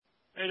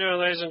How you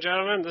doing, ladies and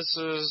gentlemen? This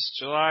is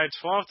July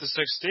 12th to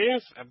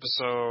 16th,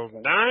 episode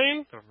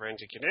 9 of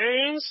Rented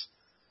Canadians.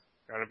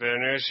 Got a bit of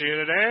news for you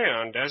today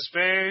on Dead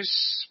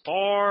Space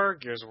 4,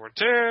 Gears of War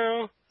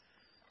 2,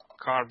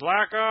 COD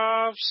Black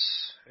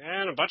Ops,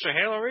 and a bunch of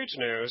Halo Reach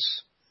news.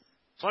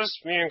 Plus,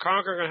 me and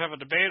Conker are going to have a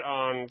debate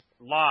on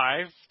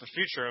Live, the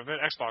future of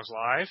it, Xbox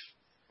Live.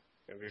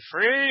 Going to be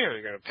free? Are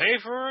you going to pay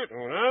for it?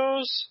 Who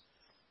knows?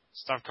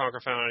 Stuff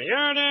Conker found on the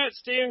internet,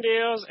 Steam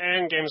deals,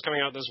 and games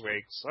coming out this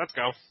week. So let's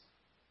go.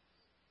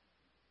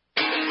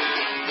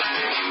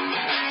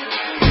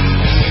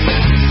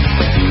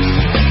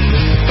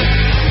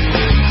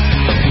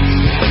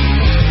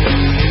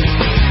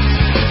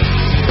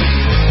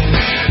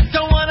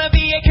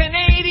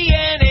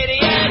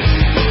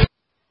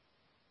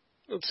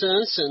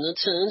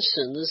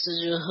 Attention, this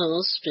is your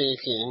host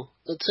speaking.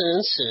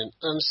 Attention,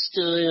 I'm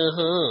still your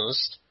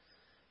host.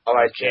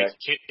 Alright, Jack.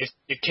 If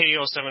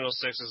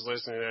KO706 is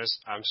listening to this,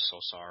 I'm so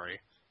sorry.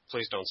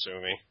 Please don't sue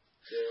me.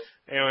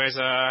 Yeah. Anyways,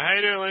 how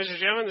you doing, ladies and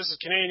gentlemen? This is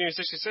Canadian News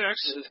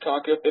 66. This is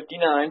Conquer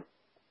 59.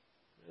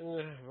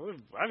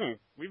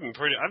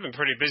 I've been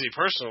pretty busy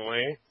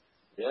personally.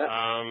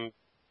 Yeah.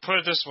 Put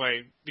it this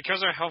way,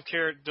 because our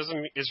healthcare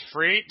is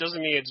free,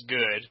 doesn't mean it's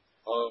good.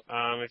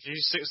 If you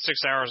sit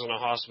 6 hours in a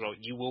hospital,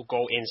 you will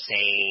go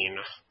insane.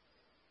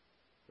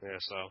 Yeah,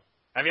 so.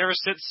 Have you ever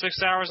sit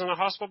 6 hours in a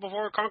hospital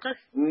before, Conker?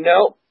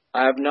 Nope,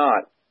 I have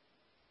not.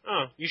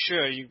 Oh, you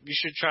should. You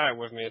should try it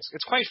with me.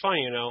 It's quite fun,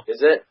 you know.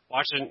 Is it?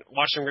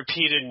 Watching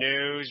repeated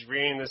news,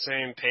 reading the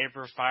same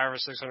paper 500 or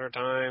 600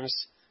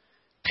 times,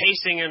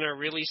 pacing in a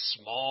really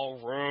small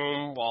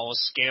room while a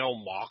scale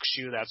mocks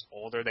you that's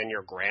older than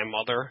your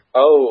grandmother.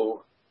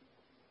 Oh.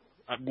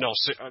 No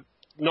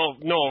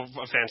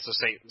offense to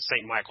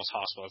St. Michael's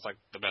Hospital. It's like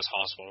the best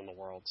hospital in the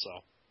world, so.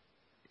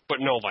 But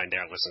nobody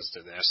there listens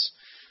to this.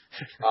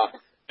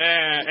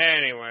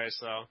 Anyway,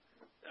 so.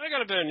 I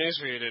got a bit of news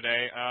for you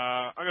today.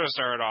 I'm going to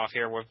start it off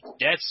here with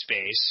Dead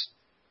Space.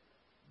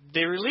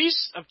 They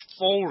released a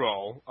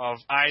photo of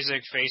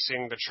Isaac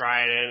facing the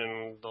Trident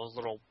and those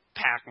little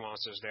pack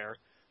monsters there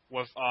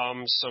with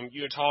some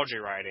unitology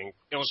writing.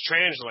 It was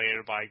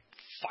translated by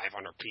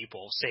 500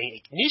 people saying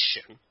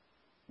ignition.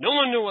 No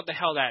one knew what the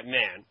hell that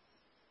meant.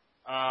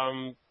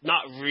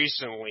 Not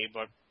recently,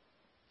 but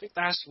I think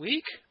last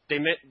week they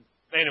met.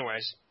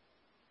 Anyways,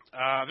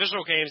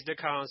 Visual Games did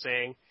come out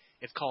saying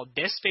it's called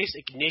Dead Space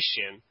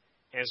Ignition,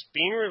 and it's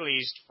being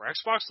released for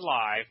Xbox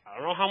Live. I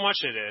don't know how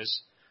much it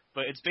is,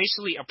 but it's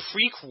basically a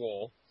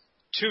prequel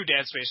to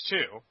Dead Space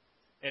 2.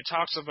 It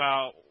talks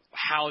about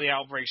how the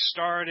outbreak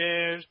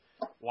started,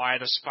 why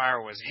the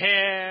Spire was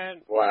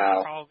hit.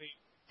 Wow.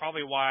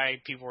 Probably why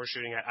people were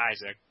shooting at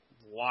Isaac.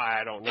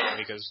 Why, I don't know,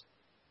 because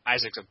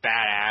Isaac's a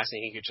badass,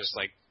 and he could just,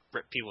 like,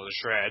 rip people to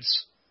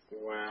shreds.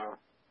 Wow.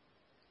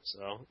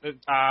 So,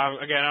 again,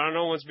 I don't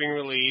know when it's being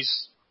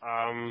released.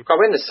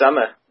 Probably in the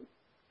summer.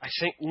 I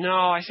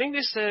think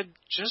they said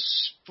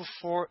just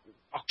before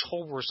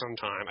October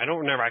sometime. I don't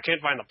remember. I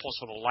can't find the post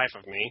for the life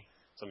of me.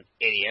 I'm an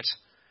idiot.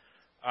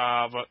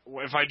 But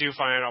if I do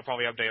find it, I'll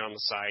probably update on the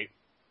site.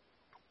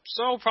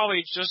 So,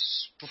 probably just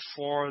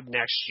before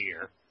next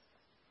year.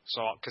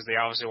 So, because they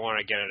obviously want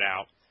to get it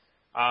out.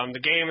 The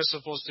game is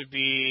supposed to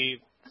be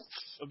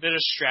a bit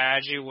of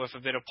strategy with a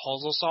bit of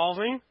puzzle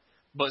solving,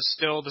 but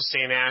still the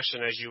same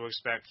action as you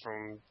expect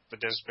from the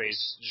Dead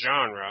Space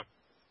genre.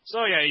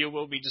 So yeah, you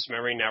will be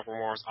dismembering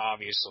Necromorphs,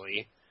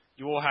 obviously.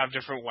 You will have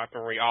different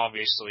weaponry,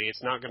 obviously.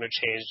 It's not going to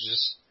change,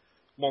 just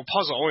more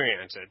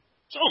puzzle-oriented.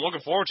 So I'm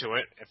looking forward to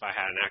it if I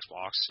had an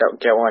Xbox.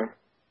 Don't get one.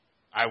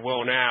 I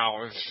will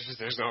now.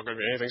 There's not going to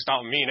be anything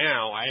stopping me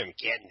now. I am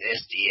getting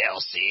this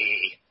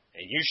DLC.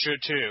 And you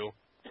should too.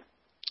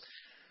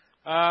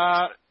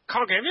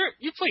 Conker,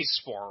 you played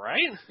Spore,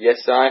 right?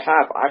 Yes, I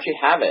have. I actually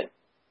have it.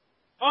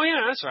 Oh,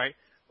 yeah, that's right.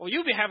 Well,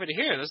 you'll be happy to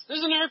hear this.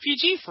 There's an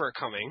RPG for it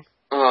coming.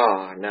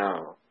 Oh,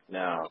 no.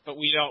 But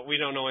we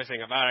don't know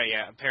anything about it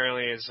yet.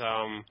 Apparently, it's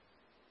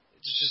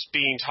just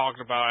being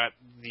talked about at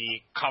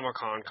the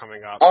Comic-Con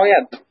coming up. Oh,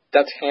 yeah,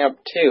 that's him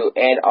too.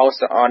 And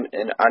also on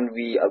an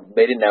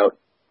unrelated note,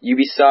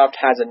 Ubisoft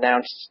has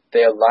announced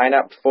their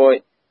lineup for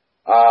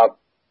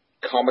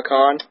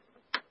Comic-Con.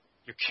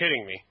 You're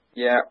kidding me.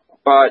 Yeah,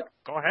 but...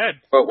 Go ahead.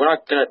 But we're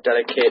not going to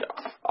dedicate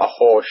a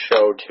whole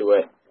show to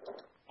it.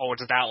 Oh,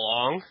 it's that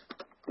long?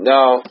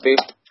 No,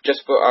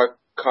 just for our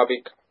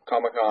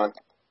Comic-Con.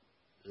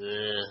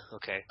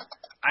 Okay.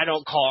 I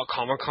don't call it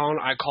Comic-Con.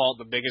 I call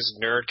it the biggest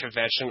nerd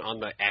convention on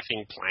the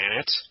effing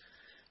planet.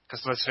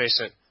 Because let's face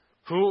it,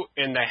 who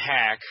in the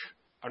heck,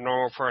 a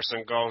normal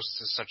person, goes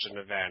to such an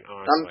event,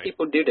 honestly? Some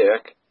people do,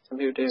 Derek. Some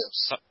people do.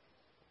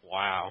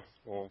 Wow.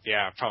 Well,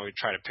 yeah, I'd probably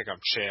try to pick up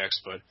chicks,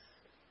 but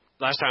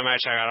last time I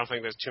checked, I don't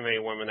think there's too many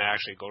women that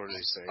actually go to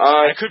these things.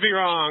 I could be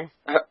wrong.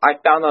 I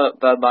found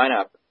the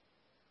lineup.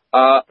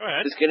 Go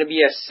ahead. There's going to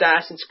be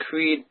Assassin's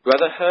Creed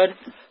Brotherhood,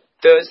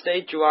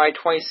 Thursday, July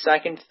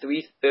 22nd,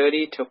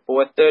 3:30 to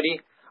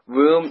 4:30,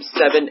 room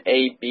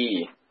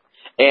 7AB.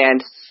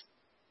 And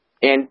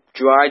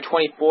July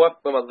 24th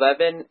from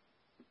 11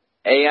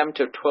 a.m.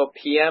 to 12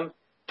 p.m.,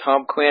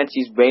 Tom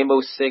Clancy's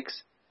Rainbow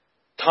Six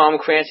Tom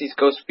Clancy's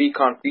Ghost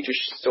Recon Future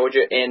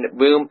Soldier in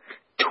room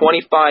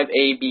 25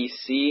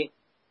 ABC,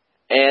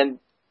 and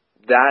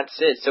that's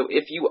it. So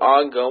if you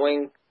are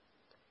going,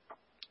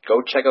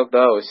 go check out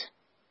those.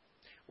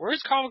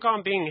 Where's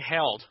Comic-Con being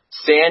held?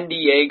 San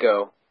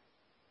Diego.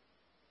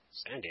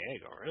 San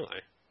Diego,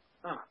 really?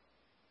 Huh.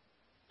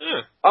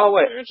 Yeah. Oh,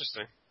 wait. Very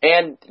interesting.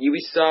 And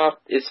Ubisoft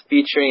is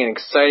featuring an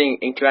exciting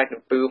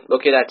interactive booth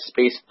located at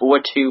space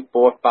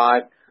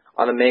 4245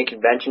 on the main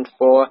convention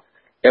floor.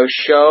 It'll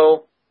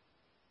show,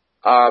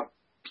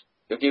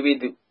 it'll give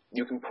you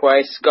you can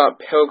play Scott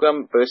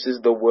Pilgrim versus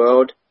the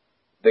World,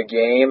 the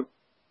game,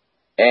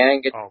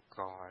 and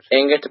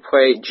get to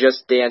play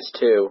Just Dance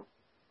 2.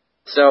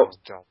 So,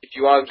 if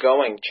you are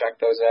going, check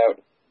those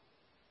out.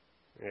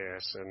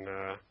 Yes, and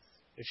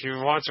if you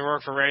want to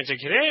work for Ranging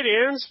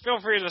Canadians, feel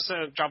free to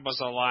drop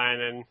us a line,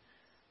 and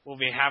we'll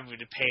be happy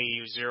to pay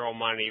you zero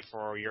money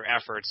for your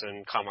efforts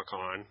in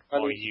Comic-Con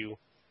while you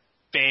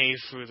bathe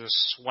through the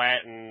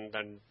sweat and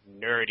the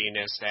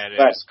nerdiness that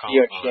is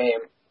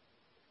Comic-Con.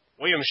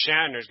 William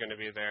Shatner's going to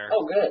be there.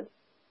 Oh, good.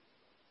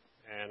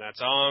 And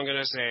that's all I'm going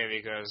to say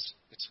because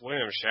it's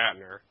William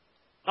Shatner.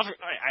 I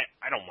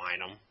don't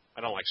mind him. I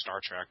don't like Star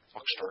Trek.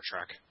 Fuck Star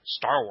Trek.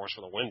 Star Wars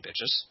for the win,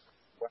 bitches.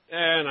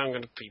 And I'm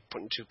going to be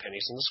putting 2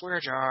 pennies in the swear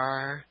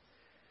jar.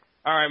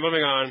 Alright,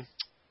 moving on.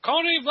 Call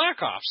of Duty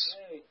Black Ops.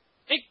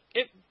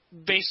 It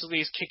basically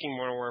is kicking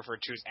Modern Warfare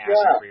 2's ass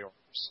in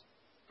pre-orders.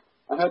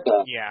 I heard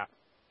that. Yeah.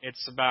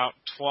 It's about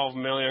 12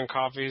 million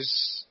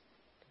copies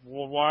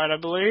worldwide, I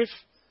believe.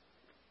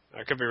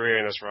 I could be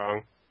reading this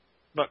wrong.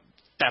 But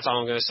that's all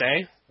I'm going to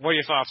say. What are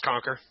your thoughts,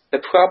 Conker? They're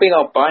probably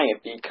not buying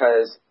it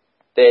because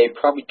they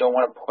probably don't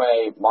want to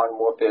play Modern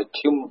Warfare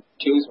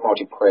 2's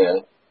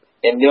multiplayer.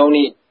 And they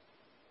only...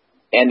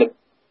 And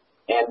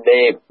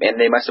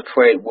they must have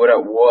played World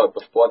at War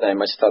before that. They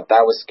must have thought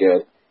that was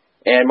good.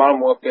 And Modern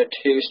Warfare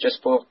 2 is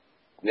just for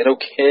little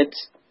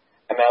kids,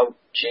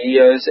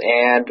 MLGers,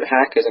 and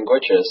hackers and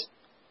glitches,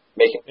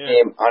 making the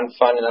game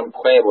unfun and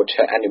unplayable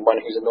to anyone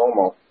who's a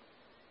normal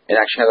and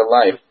actually has a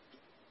life.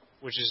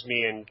 Which is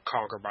me and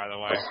Conker, by the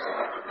way.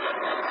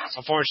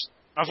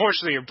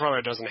 Unfortunately, your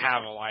brother doesn't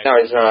have a life. No,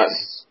 he's not.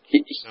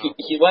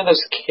 He's one of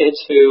those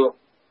kids who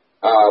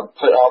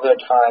put all their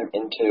time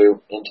into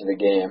the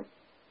game.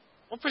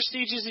 What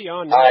prestige is he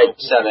on now?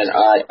 7.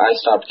 I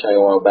stopped playing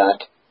a while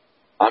back.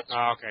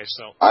 Okay,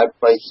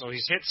 so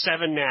he's hit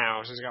 7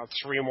 now, so he's got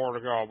 3 more to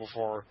go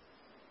before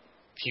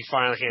he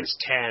finally hits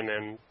 10,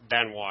 and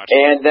then what?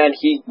 And then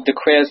he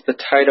declares the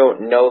title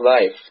No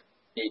Life,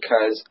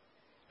 because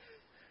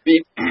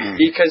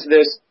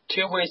there's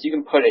 2 ways you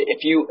can put it.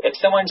 If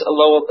someone's a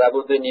lower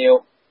level than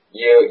you,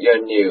 you're a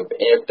noob.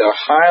 And if they're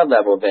higher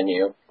level than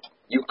you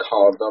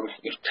tell them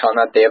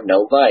that they have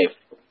no life.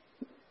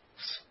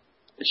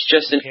 It's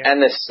just an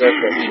endless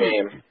circle of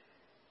shame.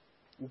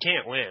 You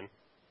can't win,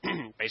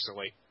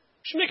 basically.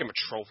 You should make him a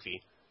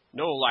trophy.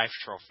 No life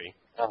trophy.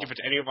 Oh. Give it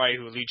to anybody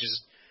who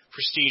reaches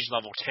prestige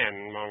level 10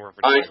 in Modern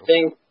Warfare 2. I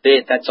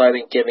think that's why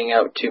they're giving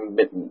out to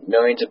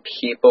millions of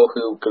people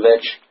who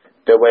glitch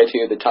their way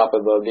to the top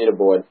of the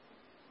leaderboard.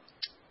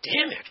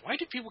 Damn it! Why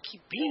do people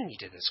keep beating me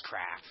to this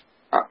crap?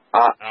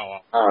 I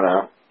don't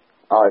know.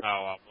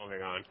 Well,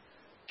 moving on.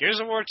 Gears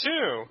of War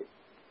 2.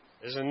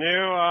 There's a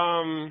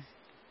new,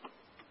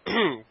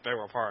 beg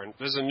your pardon.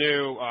 There's a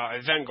new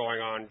event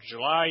going on,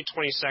 July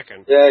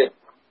 22nd. Yay.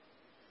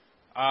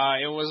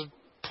 It was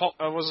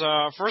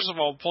first of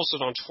all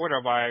posted on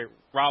Twitter by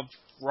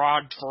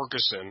Rod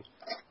Ferguson.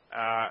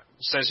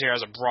 Says here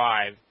as a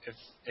bribe, if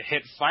it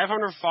hit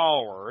 500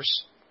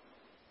 followers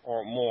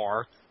or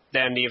more,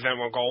 then the event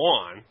will go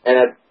on.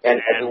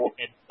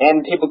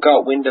 And people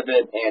got wind of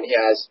it, and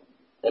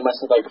it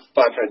must have like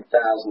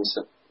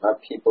 500,000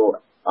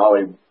 people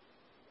already.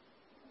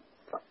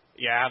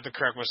 Yeah, I have to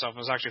correct myself. It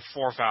was actually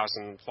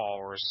 4,000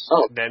 followers.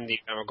 Oh. Then the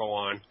event will go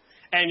on.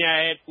 And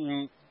yeah, it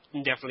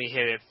definitely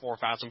hit it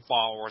 4,000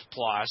 followers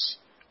plus.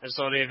 And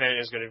so the event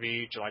is going to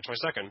be July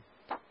 22nd.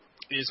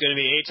 It's going to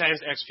be 8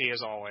 times XP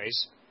as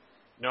always.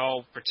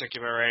 No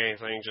particular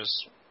anything,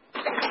 just...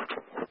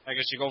 I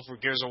guess you go for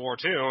Gears of War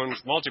 2 and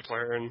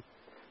multiplayer and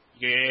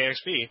you get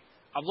XP.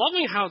 I'm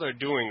loving how they're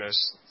doing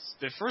this.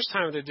 The first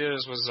time they did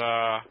this was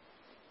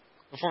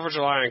the 4th of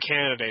July and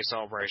Canada Day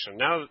celebration.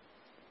 Now,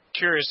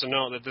 curious to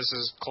know that this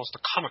is close to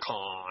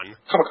Comic-Con.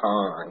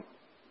 Comic-Con.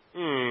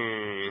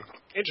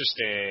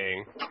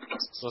 Interesting.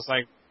 So it's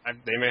like,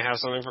 they may have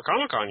something for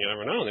Comic-Con, you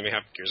never know. They may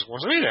have Gears of War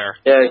 3 there.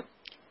 Yeah.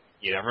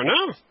 You never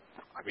know.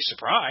 I'd be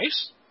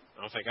surprised.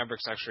 I don't think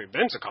Epic's actually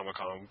been to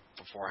Comic-Con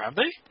before, have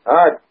they?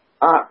 I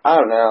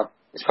don't know.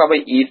 It's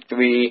probably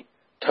E3,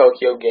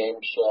 Tokyo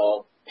Game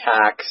Show,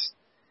 PAX,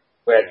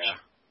 which... Yeah.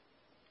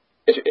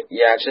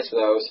 It's just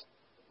those.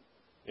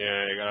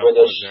 Yeah, you got where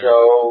they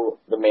show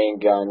the main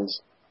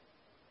guns.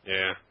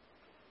 Yeah.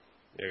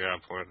 You got a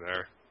point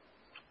there.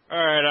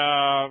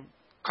 Alright,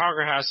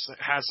 Conker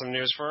has some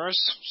news for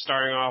us,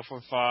 starting off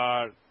with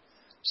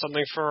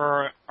something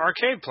for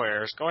arcade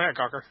players. Go ahead,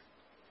 Conker.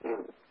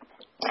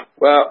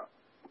 Well,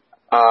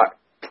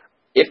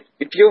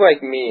 if you're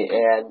like me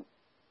and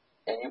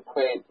and you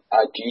played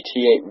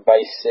GTA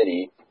Vice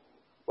City,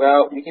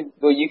 well, you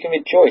can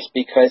rejoice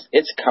because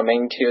it's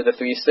coming to the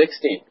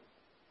 360.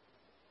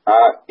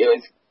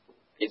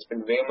 It's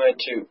been rumored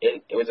to.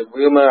 It was a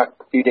rumor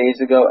a few days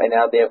ago, and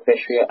now they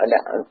officially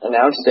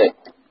announced it.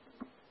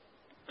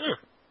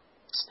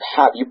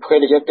 Have you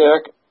played it yet,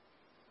 Derek?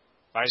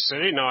 Vice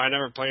City? No, I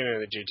never played any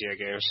of the GTA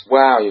games.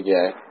 Wow, you get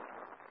it.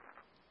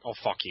 Oh,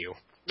 fuck you.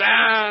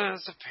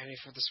 That's a penny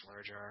for the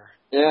swear jar.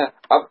 Yeah.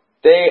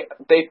 They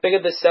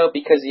figured this out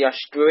because the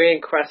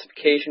Australian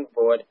Classification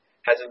Board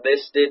has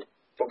listed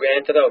for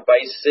Grand Theft Auto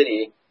Vice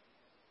City,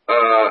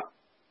 and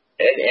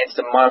it's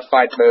a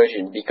modified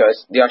version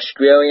because the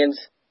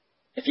Australians,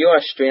 if you're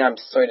Australian, I'm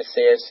sorry to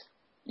say this,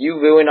 you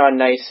ruin our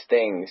nice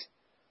things.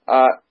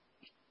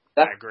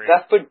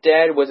 Left 4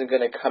 Dead wasn't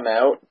going to come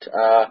out.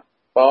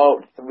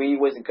 Fallout 3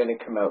 wasn't going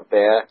to come out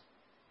there.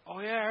 Oh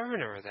yeah, I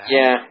remember that.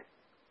 Yeah.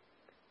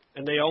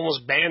 And they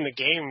almost banned the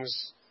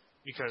games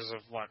because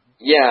of what?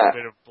 Yeah. A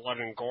bit of blood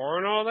and gore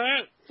and all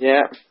that?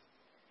 Yeah.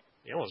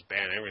 They almost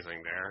banned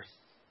everything there.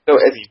 So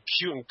it's the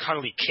shooting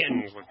cuddly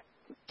kittens with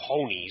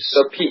ponies.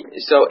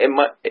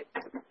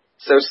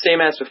 So same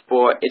as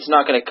before, it's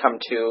not going to come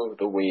to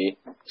the Wii.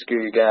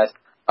 Screw you guys.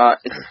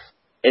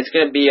 It's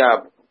going to be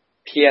a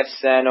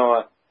PSN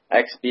or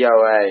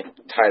XBLA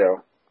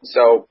title.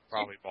 So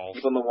probably both.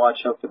 People to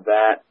watch out for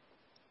that.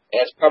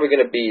 And it's probably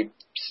going to be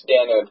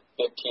standard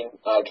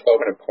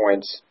 1,200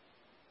 points.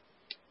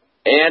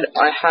 And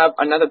I have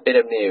another bit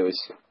of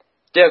news.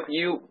 Dirk,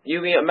 you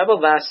remember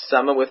last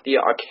summer with the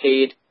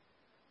arcade,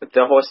 with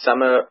the whole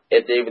summer,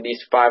 they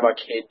released 5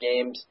 arcade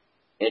games,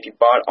 and if you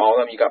bought all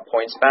of them, you got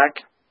points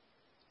back?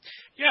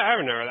 Yeah, I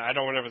remember that. I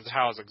don't remember the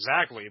house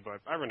exactly,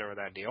 but I remember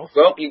that deal.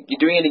 Well, you're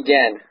doing it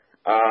again.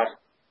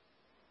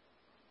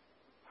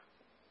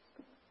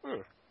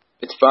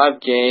 It's 5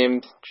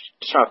 games.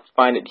 Just trying to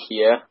find it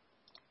here.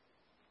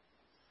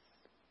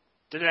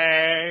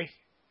 Today,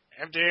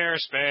 empty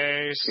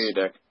airspace.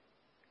 Dirk.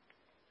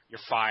 You're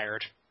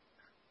fired.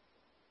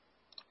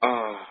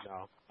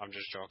 No, I'm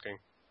just joking.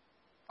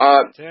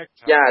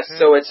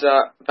 So it's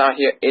down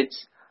here.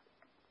 It's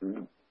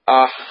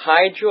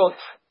Hydro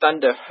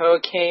Thunder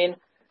Hurricane,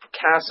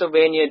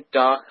 Castlevania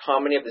Dark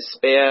Harmony of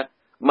Despair,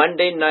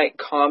 Monday Night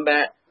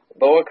Combat,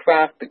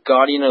 Warcraft, The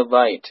Guardian of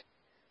Light,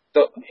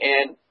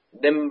 and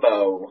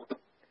Limbo.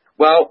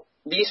 Well,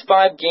 these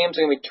 5 games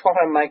are gonna be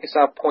 1,200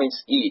 Microsoft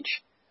points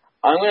each.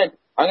 I'm gonna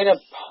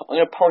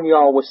pwn you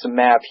all with some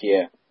math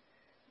here.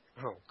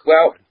 Oh,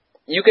 well,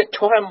 you get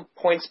 1,200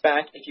 points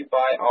back if you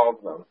buy all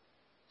of them.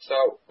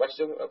 So let's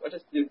do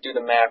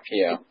the math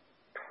here.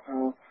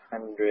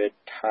 1,200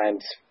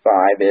 times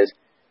 5 is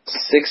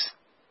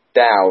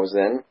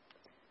 6,000,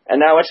 and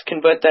now let's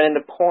convert that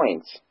into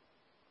points.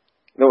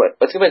 No,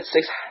 let's convert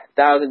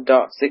 6,000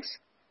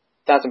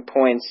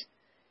 points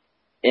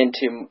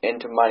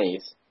into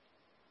monies.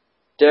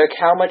 Derek,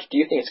 how much do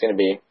you think it's going to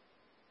be?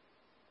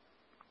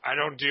 I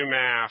don't do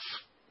math.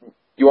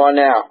 You are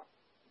now.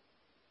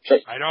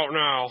 I don't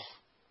know.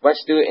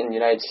 Let's do it in the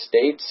United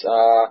States.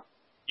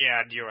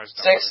 Yeah, U.S.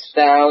 dollars.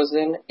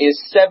 6,000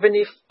 is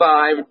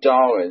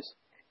 $75,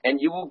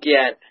 and you will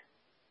get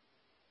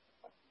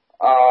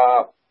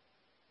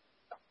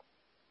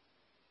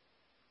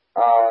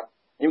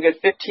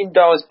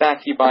 $15 back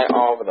if you buy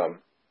all of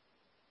them.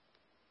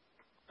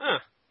 Huh.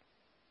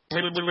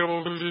 I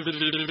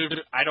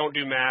don't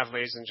do math,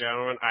 ladies and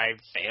gentlemen. I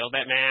failed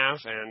at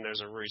math, and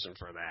there's a reason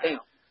for that.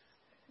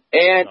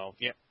 And so,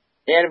 yeah.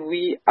 And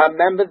we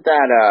remember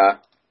that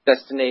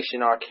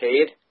Destination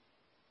Arcade.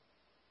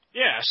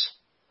 Yes.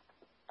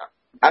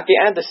 At the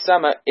end of the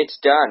summer, it's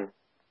done.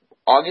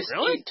 August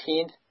Really?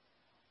 18th,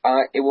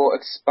 it will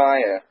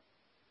expire.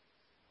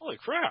 Holy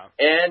crap!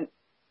 And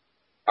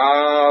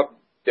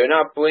they're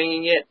not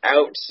bringing it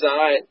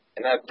outside.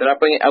 And they're not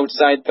bringing it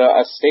outside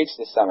the states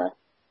this summer.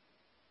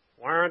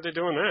 Why aren't they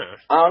doing that?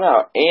 I don't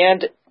know.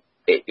 And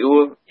it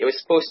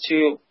was supposed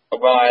to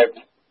arrive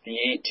the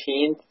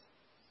 18th,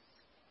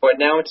 but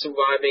now it's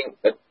arriving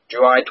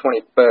July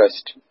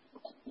 21st.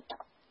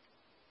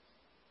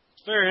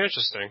 It's very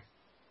interesting.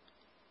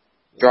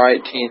 July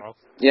 18th. Oh.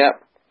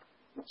 Yep.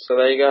 So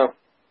there you go.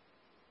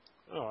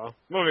 Oh,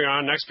 moving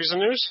on. Next piece of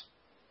news.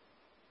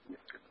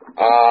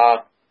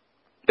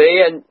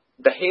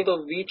 The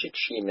Halo Reach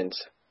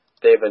achievements.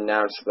 They've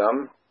announced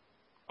them.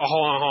 Oh,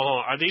 hold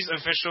on. Are these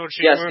official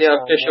achievements? Yes,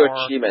 they're official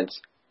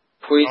achievements.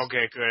 Please.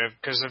 Okay, good.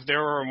 Because if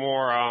there were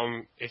more,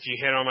 if you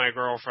hit on my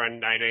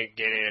girlfriend, I didn't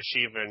get an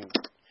achievement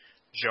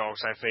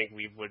jokes, I think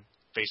we would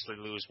basically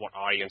lose what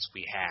audience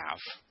we have.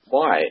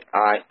 Why?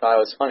 I thought it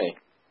was funny.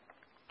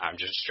 I'm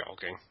just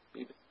joking.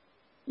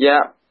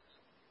 Yeah.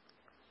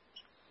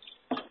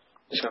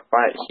 Just gonna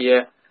find it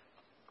here.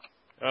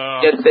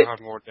 Oh, God,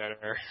 more dead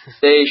air.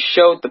 They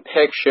showed the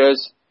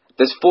pictures.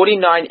 There's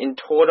 49 in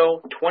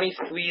total,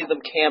 23 of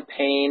them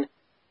campaign.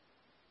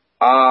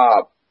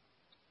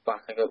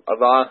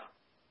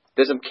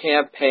 There's some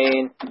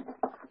campaign.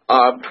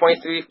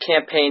 23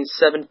 campaign,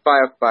 7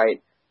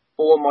 firefight,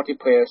 4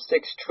 multiplayer,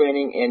 6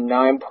 training, and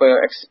 9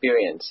 player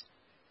experience.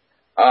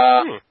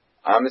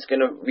 I'm just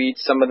gonna read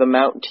some of them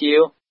out to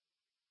you.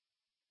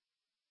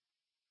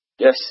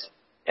 Yes,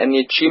 and the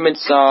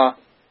achievements are,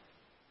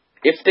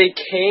 if they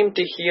came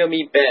to hear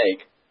me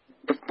beg,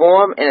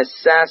 perform an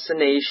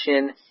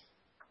assassination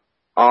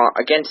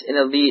against an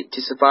elite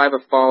to survive a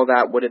fall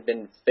that would have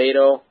been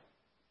fatal.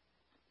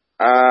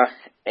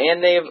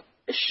 And they've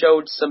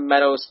showed some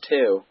medals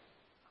too.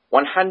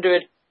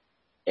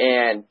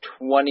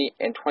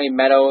 120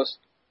 medals.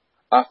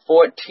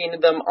 14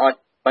 of them are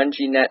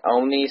BungieNet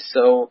only,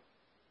 so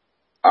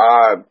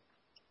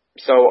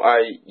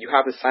you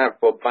have to sign up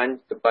for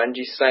the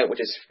Bungie site, which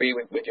is free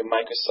with your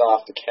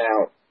Microsoft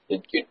account,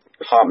 your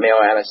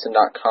Hotmail,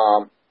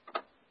 Amazon.com.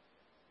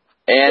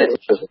 And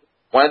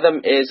one of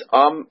them is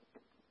Armor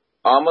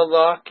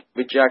Lock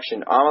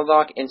Rejection. Armor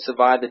Lock and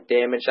survive the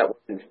damage that would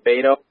have been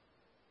fatal.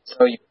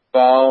 So you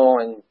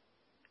fall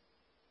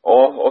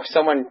or if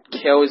someone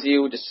kills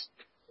you, just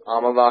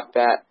Armor Lock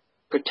that.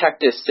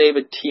 Protector, save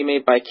a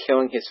teammate by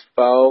killing his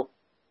foe.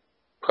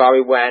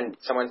 Probably when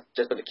someone's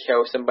just going to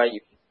kill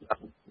somebody,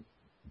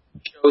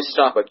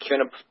 Showstopper,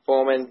 kill an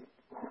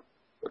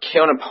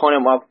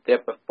opponent while they're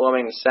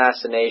performing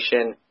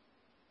assassination.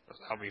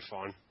 That'll be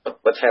fun.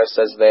 What Taylor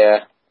says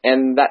there.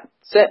 And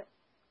that's it.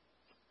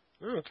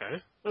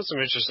 Okay. That's some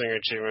interesting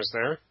achievements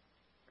there.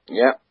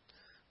 Yep.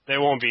 They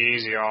won't be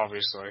easy,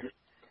 obviously.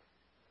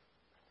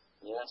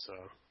 Yeah.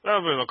 So,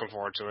 I'll be looking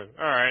forward to it.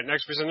 Alright,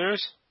 next piece of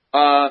news?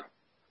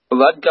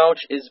 Blood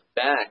Gulch is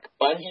back.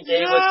 Bungie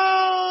Day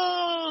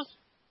was...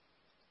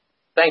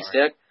 Thanks,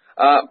 Dick.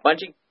 Blood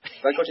Gulch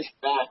is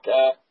back.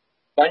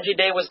 Bungie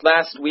Day was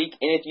last week,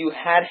 and if you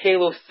had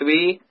Halo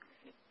 3,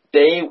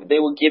 they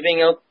were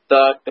giving out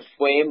the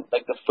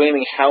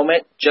flaming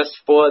helmet just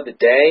for the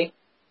day.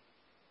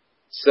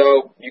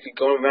 So you could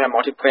go around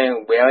multiplayer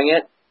and wearing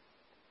it.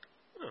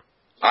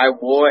 I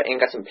wore it and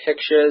got some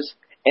pictures,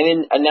 and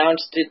then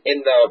announced it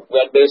in the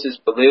Red versus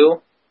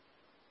Blue.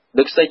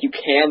 Looks like you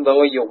can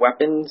lower your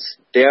weapons.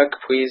 Derek,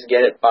 please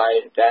get it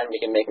by then. We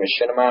can make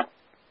machinima.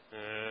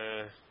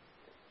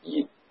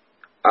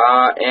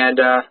 And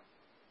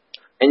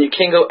you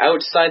can go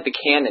outside the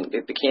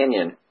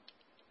canyon.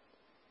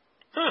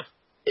 Huh.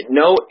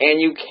 No,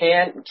 and you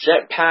can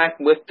jetpack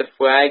with the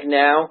flag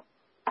now.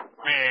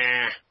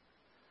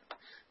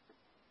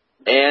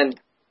 And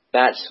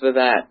that's for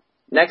that.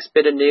 Next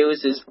bit of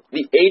news is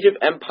the Age of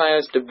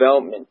Empires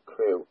development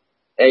crew,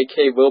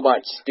 aka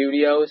Robot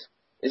Studios,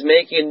 is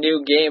making a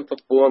new game for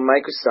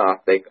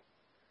Microsoft,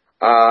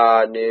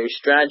 new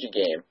strategy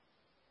game.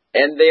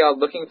 And they are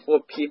looking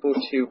for people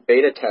to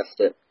beta test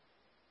it.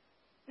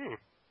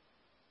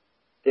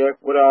 Derek,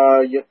 what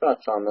are your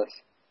thoughts on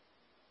this?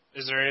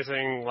 Is there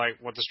anything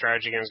like what the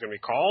strategy game is going to be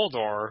called,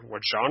 or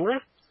what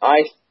genre?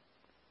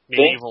 think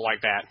Medieval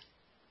like that.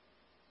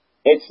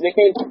 it's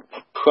nicknamed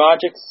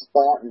Project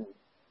Spartan.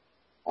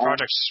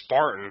 Project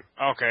Spartan.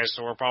 Okay,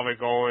 so we're probably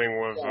going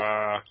with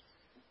the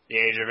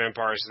Age of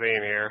Empires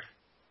theme here.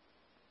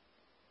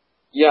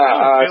 Yeah, I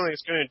have a feeling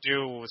it's going to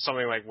do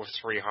something like with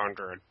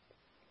 300.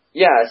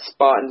 Yeah,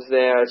 Spartan's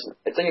there.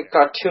 It's like a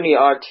cartoony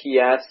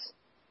RTS.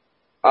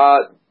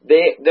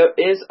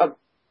 There's a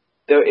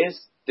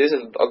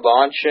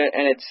launcher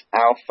and it's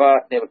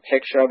alpha. They have a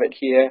picture of it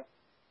here.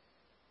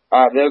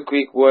 The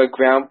Greek word,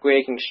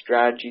 groundbreaking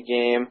strategy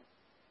game.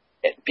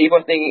 People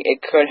are thinking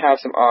it could have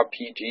some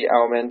RPG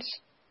elements.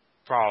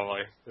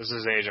 Probably. This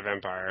is Age of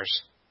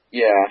Empires.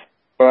 Yeah,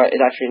 but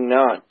it's actually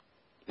not.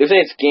 Looks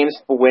like it's games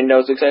for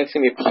Windows. Looks like it's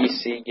going to be a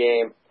PC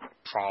game.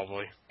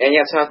 Probably. And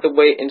you have to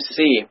wait and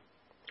see.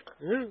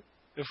 Yeah.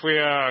 If we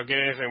get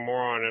anything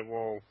more on it,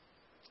 we'll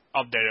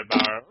update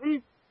about it.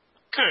 I'm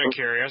kind of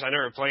curious. I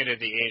never played at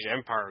the Age of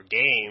Empire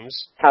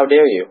games. How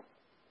dare you?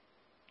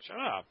 Shut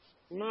up.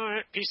 I'm not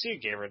a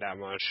PC gamer that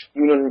much.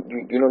 You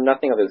know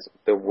nothing of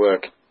the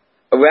work.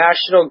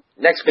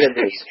 Next bit of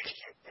news.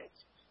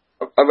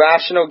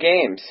 Irrational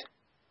Games.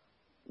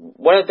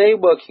 What are they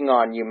working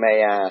on, you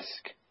may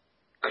ask?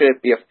 Could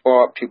it be a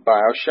follow-up to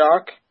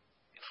BioShock?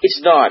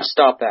 It's not.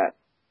 Stop that.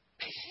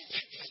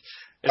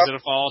 Is it a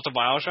follow-up to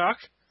BioShock?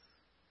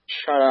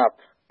 Shut up.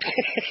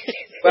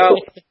 Well,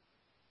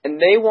 and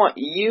they want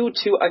you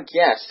to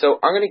guess, so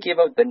I'm going to give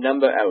out the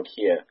number out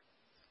here.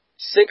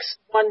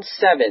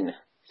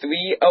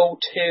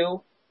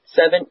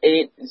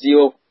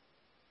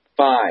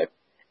 617-302-7805.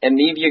 And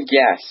leave your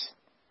guess.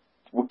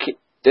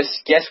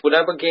 Just guess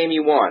whatever game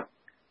you want.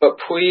 But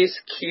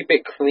please keep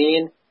it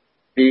clean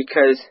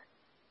because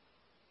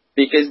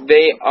they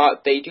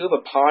do have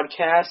a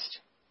podcast,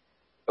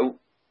 a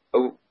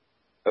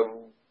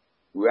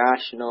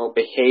Rational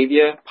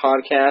Behavior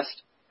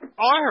podcast. Oh,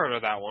 I heard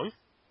of that one.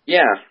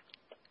 Yeah.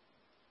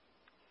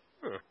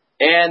 Huh.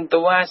 And the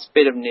last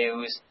bit of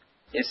news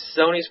is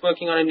Sony's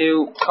working on a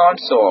new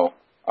console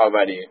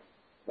already,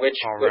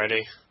 which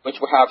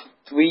will have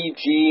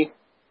 3G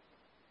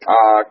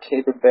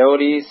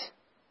capabilities,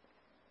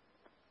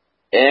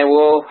 and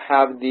will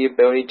have the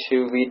ability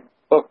to read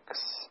books.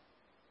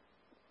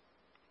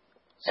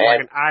 So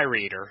like an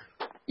iReader.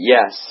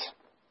 Yes.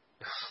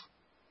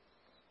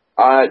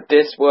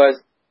 This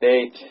was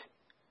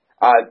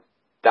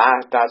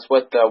that's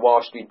what the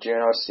Wall Street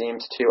Journal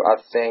seems to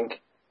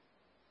think.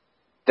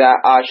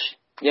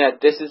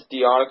 This is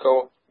the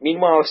article.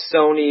 Meanwhile,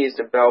 Sony is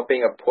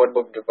developing a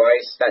portable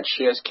device that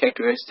shares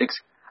characteristics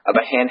of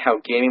a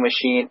handheld gaming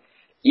machine,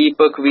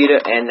 e-book reader,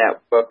 and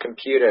network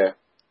computer.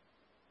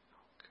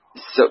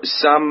 So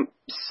some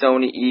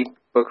Sony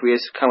e-book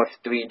readers come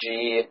with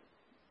 3G.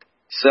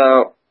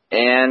 So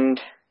and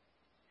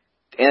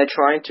they're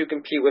trying to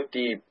compete with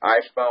the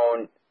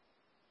iPhone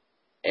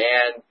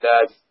and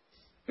the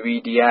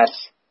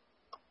 3DS.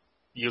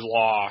 You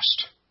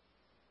lost.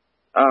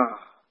 Oh.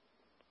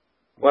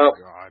 Oh,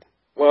 God.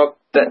 Well,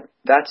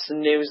 that's the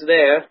news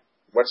there.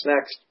 What's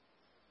next?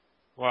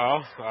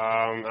 Well,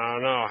 I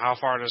don't know. How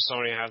far does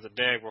Sony have to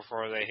dig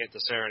before they hit the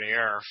center of the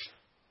earth?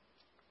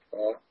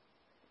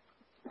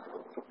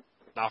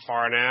 Not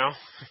far now?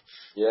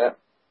 Yeah.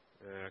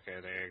 Okay,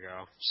 there you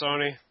go.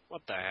 Sony,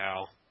 what the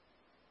hell?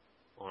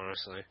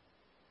 Honestly.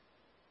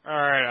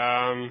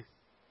 Alright,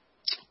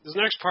 this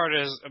next part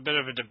is a bit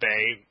of a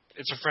debate.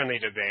 It's a friendly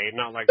debate,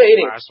 not like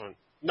the last one.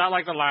 Not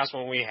like the last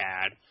one we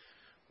had,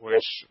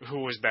 who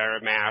was better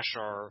at MASH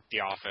or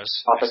The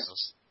Office?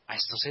 I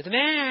still say the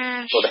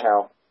MASH. What the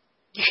hell?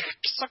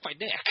 Suck my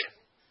dick.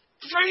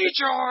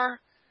 Major!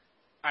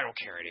 I don't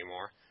care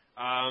anymore.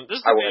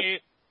 This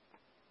debate...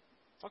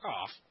 Fuck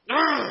off.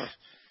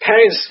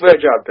 Penny's swear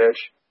job,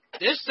 bitch.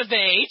 This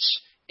debate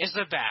is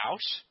about,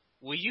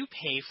 will you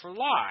pay for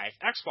Live?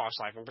 Xbox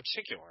Live in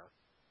particular.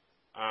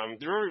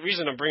 The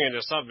reason I'm bringing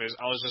this up is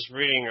I was just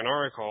reading an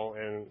article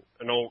in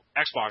an old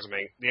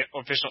the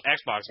official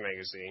Xbox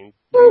magazine,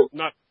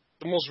 not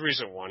the most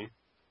recent one,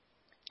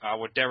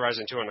 with Dead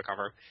Rising 2 on the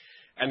cover.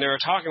 And they were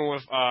talking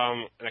with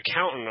an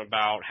accountant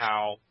about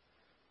how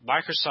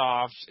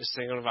Microsoft is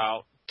thinking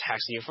about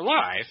taxing you for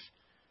Live,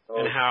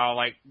 and how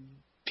like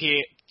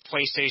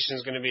PlayStation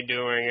is going to be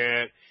doing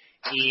it.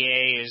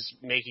 EA is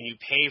making you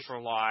pay for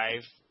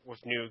Live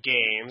with new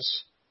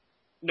games.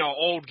 No,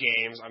 old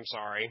games, I'm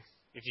sorry.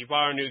 If you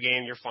bought a new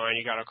game, you're fine,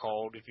 you got a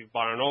code. If you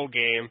bought an old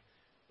game,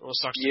 well, it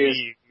sucks to me,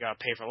 you got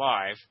to pay for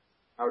Live.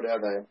 How dare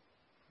they?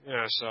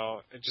 Yeah,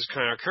 so it just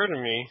kind of occurred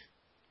to me,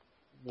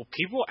 will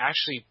people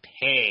actually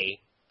pay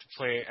to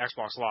play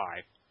Xbox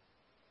Live?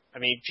 I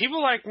mean,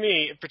 people like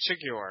me in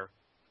particular,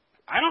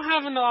 I don't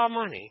have a lot of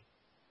money.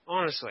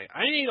 Honestly,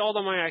 I need all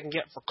the money I can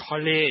get for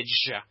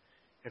college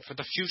and for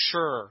the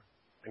future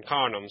and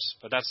condoms,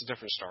 but that's a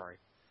different story.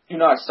 Do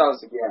not start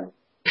us again.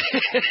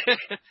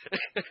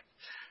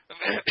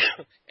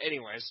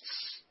 Anyways,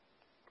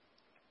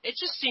 it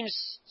just seems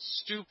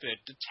stupid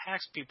to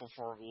tax people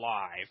for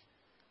Live.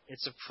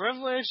 It's a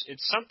privilege.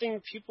 It's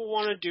something people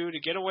want to do to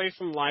get away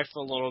from life for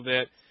a little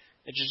bit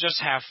and to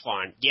just have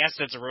fun. Yes,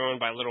 it's ruined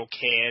by little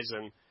kids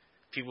and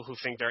people who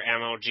think they're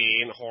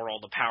MLG and hoard all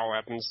the power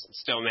weapons and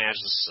still manage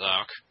to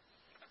suck.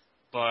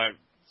 But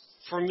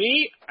for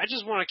me, I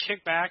just want to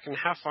kick back and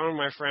have fun with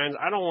my friends.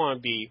 I don't want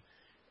to be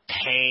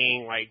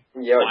paying like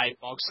 $5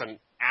 an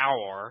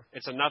hour.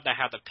 It's enough to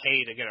have to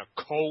pay to get a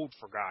code,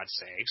 for God's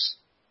sakes.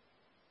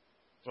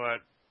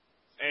 But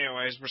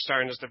anyways, we're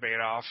starting this debate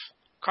off.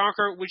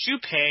 Conker, would you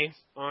pay,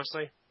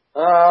 honestly?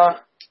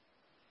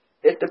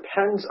 It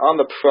depends on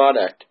the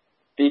product,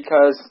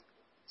 because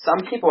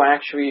some people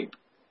actually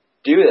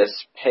do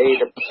this, pay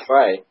to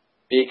play,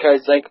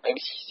 because like I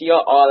see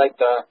all like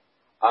the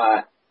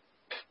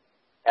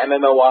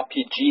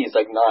MMORPGs,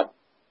 like not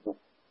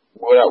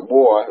World at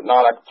War,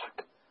 not like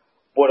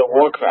World of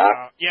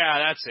Warcraft. Yeah,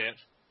 that's it.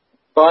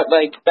 But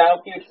like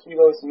Battlefield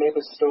Heroes,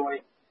 Maple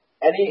Story,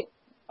 any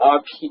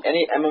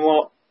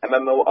MMORPG,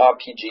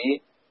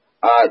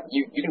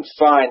 you can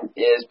find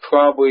is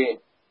probably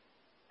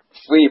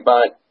free,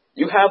 but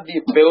you have the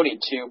ability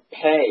to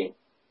pay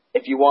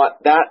if you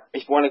want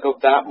to go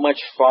that much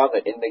farther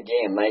in the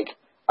game, like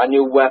a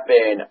new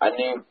weapon, a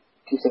new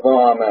piece of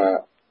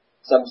armor,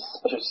 some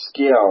special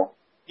skill.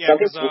 Yeah,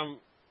 because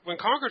when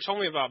Conker told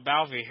me about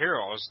Battlefield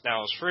Heroes that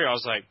was free, I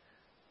was like,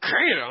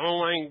 great, an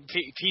online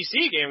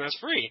PC game that's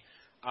free.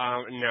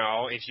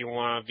 No, if you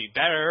want to be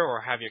better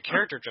or have your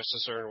character dressed a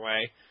certain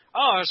way,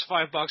 it's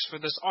 $5 for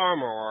this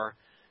armor, or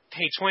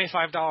pay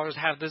 $25 to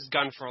have this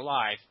gun for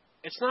Live.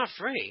 It's not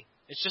free.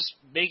 It's just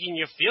making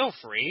you feel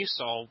free,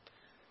 so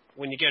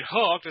when you get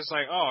hooked, it's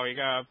like, you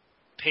gotta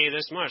pay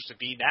this much to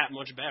be that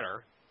much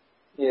better.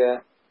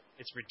 Yeah.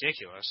 It's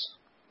ridiculous.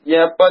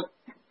 Yeah, but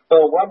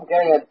what I'm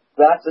getting at,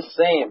 that's the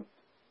same,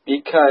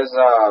 because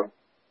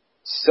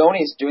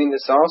Sony's doing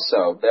this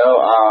also.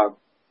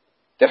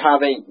 They're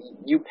having,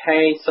 you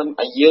pay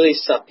a yearly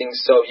something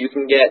so you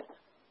can get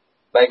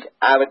like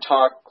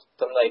avatar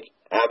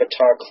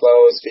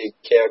clothes for your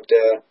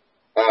character,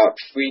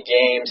 free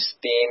games,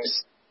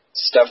 themes,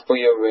 stuff for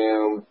your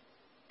room.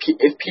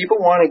 If people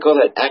want to go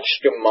that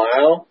extra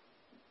mile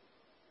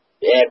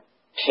and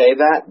pay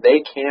that,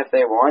 they can if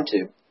they want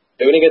to.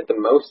 They're going to get the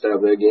most out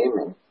of their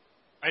gaming.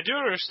 I do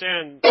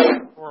understand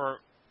for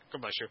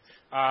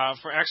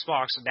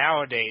Xbox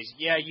nowadays,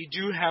 yeah, you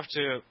do have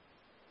to,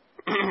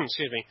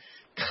 excuse me,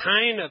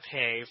 kind of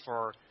pay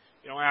for,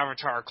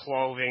 avatar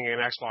clothing and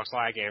Xbox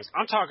Live games.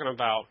 I'm talking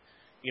about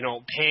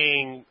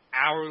paying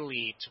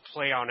hourly to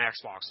play on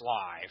Xbox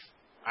Live.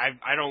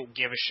 I don't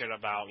give a shit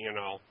about,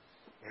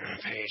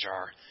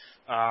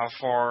 Pager,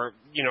 for,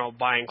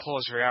 buying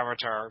clothes for your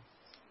avatar,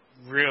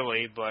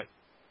 really, but,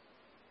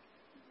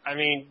 I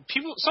mean,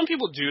 some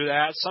people do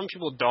that, some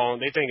people don't.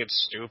 They think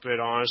it's stupid,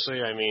 honestly.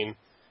 I mean,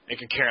 they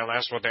could care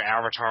less what their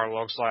avatar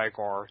looks like,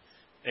 or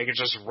they could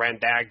just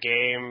rent that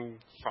game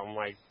from,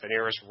 like, the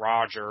nearest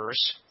Rogers.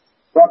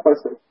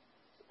 Blockbuster.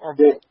 Or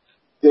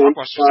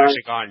Blockbuster's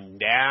actually gone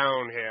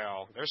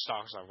downhill. Their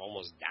stocks have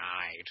almost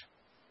died.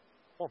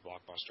 Poor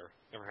Blockbuster.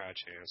 Never had a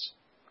chance.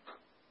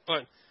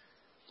 But,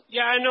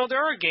 yeah, I know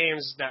there are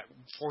games that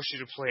force you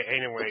to play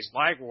anyways,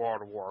 like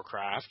World of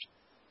Warcraft.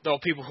 Though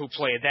people who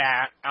play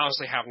that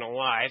honestly have no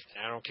life.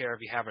 And I don't care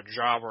if you have a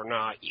job or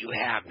not, you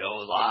have no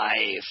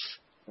life.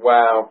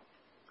 Wow.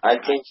 I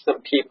think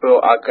some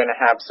people are going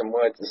to have some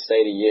words to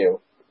say to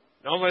you.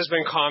 Nobody's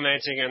been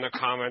commenting in the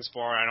comments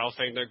board. I don't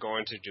think they're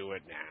going to do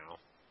it now.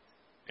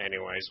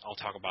 Anyways, I'll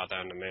talk about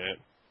that in a minute.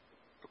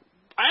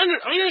 I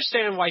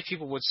understand why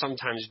people would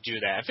sometimes do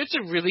that. If it's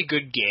a really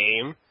good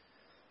game,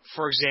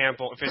 for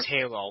example, if it's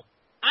Halo,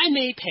 I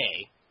may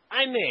pay.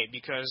 I may,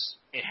 because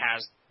it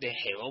has the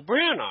Halo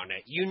brand on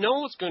it. You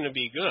know it's going to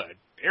be good,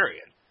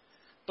 period.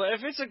 But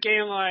if it's a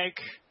game like,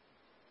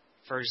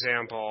 for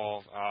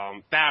example,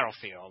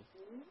 Battlefield,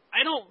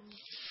 I don't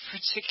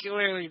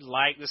particularly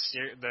like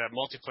the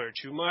multiplayer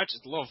too much.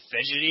 It's a little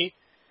fidgety,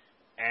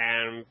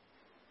 and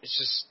it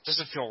just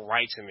doesn't feel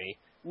right to me.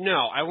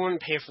 No, I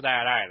wouldn't pay for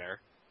that either.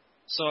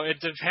 So it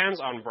depends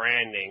on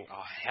branding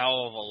a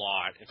hell of a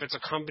lot. If it's a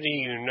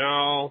company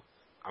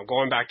I'm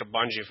going back to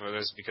Bungie for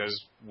this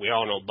because we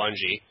all know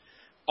Bungie.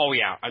 Oh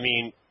yeah, I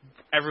mean,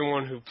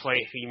 everyone who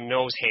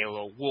knows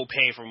Halo will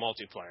pay for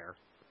multiplayer.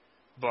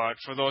 But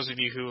for those of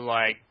you who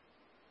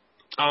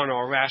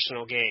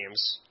Irrational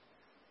Games,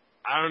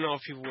 I don't know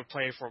if people would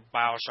play for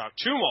BioShock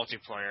 2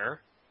 multiplayer.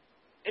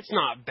 It's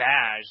not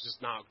bad, it's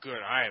just not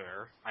good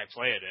either. I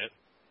played it.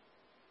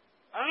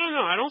 I don't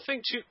know, I don't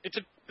think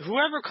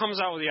whoever comes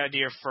out with the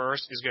idea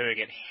first is going to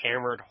get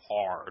hammered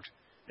hard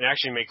and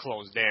actually may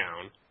close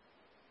down.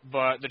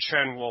 But the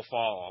trend will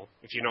follow,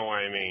 if you know what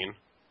I mean.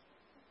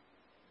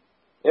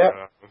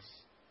 Yeah.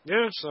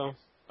 So,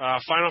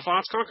 final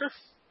thoughts, Conker?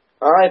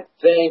 I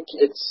think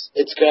it's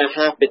going to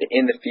happen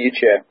in the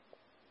future.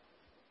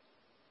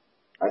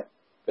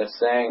 I'm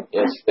saying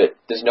is that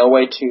there's no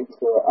way to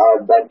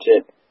prevent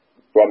it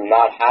from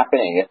not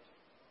happening.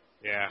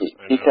 Yeah,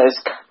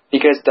 because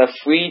the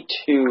free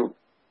to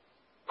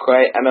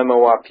play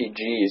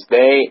MMORPGs,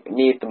 they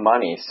need the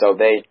money, so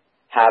they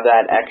have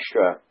that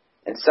extra.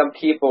 And some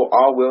people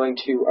are willing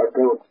to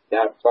go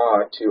that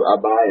far to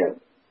buy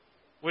it.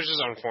 Which is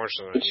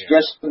unfortunate.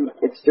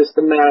 It's just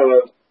a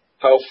matter of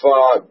how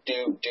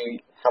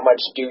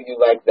much do you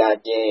like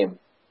that game.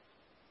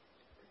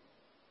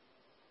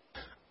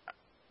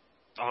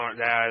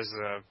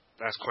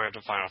 That's quite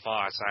the final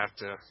thoughts.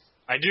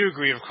 I do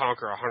agree with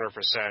Conquer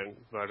 100%,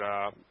 but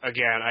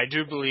again, I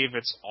do believe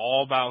it's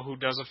all about who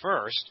does it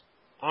first.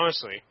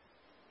 Honestly,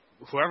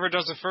 whoever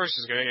does it first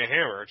is going to get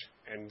hammered,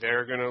 and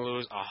they're going to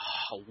lose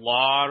a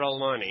lot of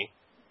money.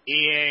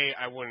 EA,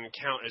 I wouldn't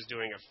count as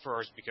doing it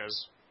first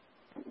because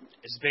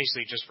it's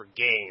basically just for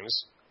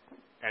games,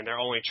 and they're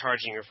only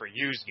charging you for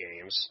used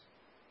games,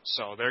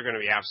 so they're going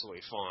to be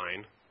absolutely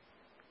fine.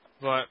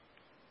 But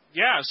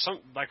yeah,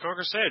 like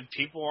Conker said,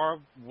 people are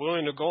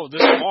willing to go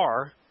this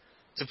far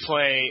to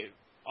play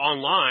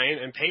online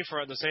and pay for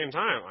it at the same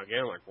time.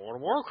 Again, like World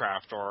of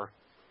Warcraft or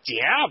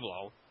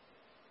Diablo.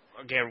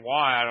 Again,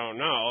 why, I don't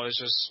know.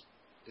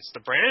 It's the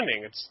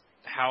branding. It's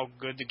how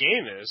good the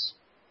game is.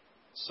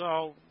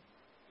 So,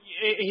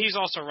 he's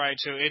also right,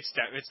 too. It's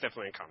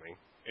definitely coming.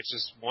 It's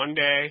just one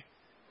day,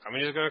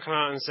 companies are going to come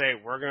out and say,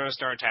 we're going to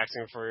start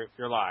taxing for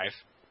your life.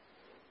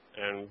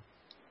 And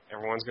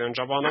everyone's going to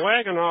jump on the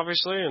wagon,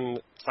 obviously, and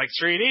it's like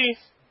 3D.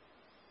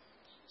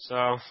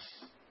 So,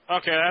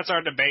 okay, that's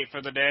our debate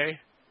for the day.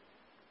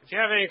 If you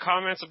have any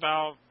comments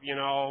about,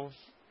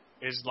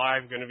 is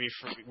live going to be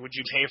free? Would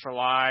you pay for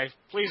live?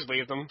 Please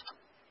leave them.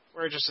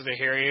 We're interested to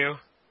hear you.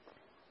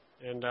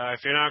 And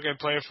if you're not going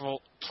to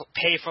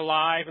pay for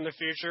live in the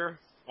future,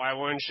 why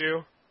wouldn't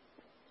you?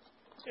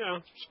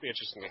 Just be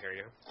interesting to hear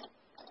you.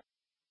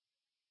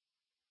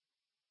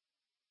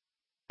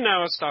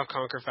 Now let's talk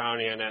Conker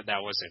found the internet.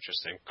 That was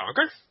interesting.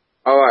 Conker?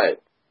 Alright.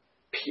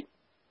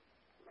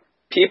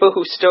 People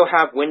who still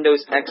have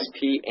Windows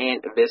XP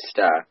and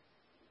Vista.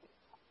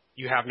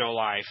 You have no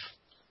life.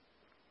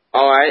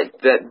 Alright,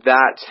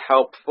 that's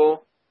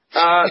helpful.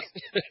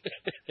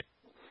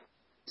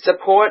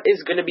 Support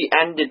is going to be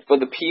ended for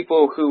the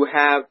people who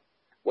have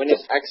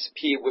Windows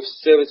XP with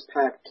Service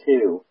Pack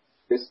 2.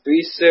 There's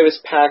 3 Service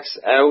Packs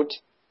out.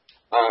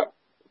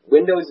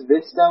 Windows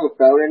Vista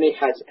without any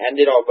has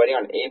ended already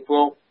on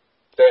April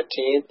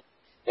 13th.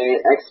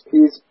 And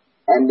XP's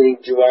ending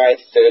July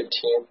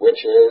 13th,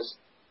 which is...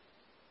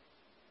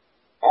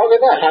 Oh,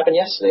 look at that. Happened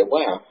yesterday.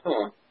 Wow.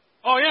 Huh.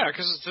 Oh, yeah,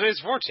 because today's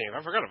 14th.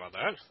 I forgot about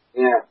that.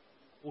 Yeah.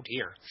 Oh,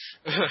 dear.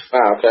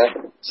 Wow, okay.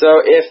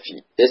 So, if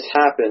this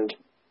happened,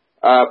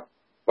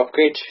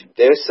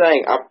 They're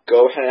saying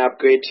go ahead and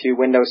upgrade to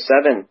Windows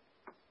 7.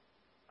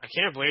 I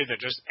can't believe they're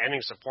just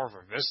ending support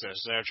for Vista.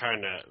 So they're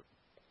trying to...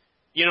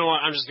 You know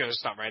what? I'm just going to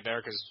stop right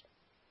there because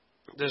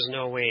there's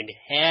no way in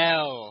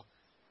hell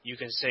you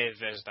can say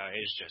Vista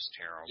is just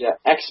terrible. Yeah,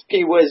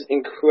 XP was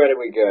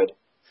incredibly good.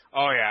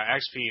 Oh, yeah.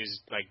 XP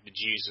is like the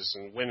Jesus,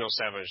 and Windows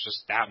 7 is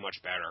just that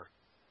much better.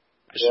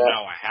 I just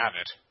know I have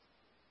it.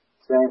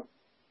 Same.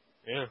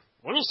 Yeah.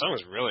 Windows 7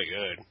 is really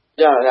good.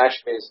 Yeah, it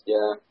actually is,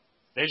 yeah.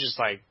 They just,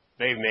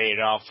 they made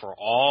up for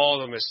all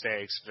the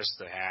mistakes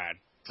Vista had.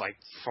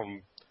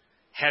 From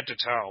head to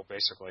toe,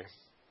 basically.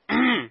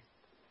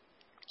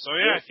 So,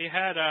 yeah, if you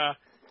had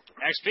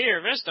XP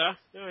or Vista,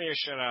 you're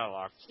shit out of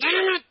luck.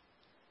 Damn it!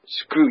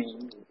 Screw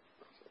you.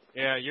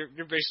 Yeah, you're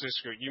basically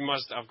screwed. You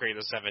must upgrade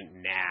to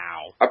 7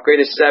 now. Upgrade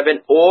to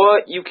 7,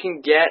 or you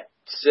can get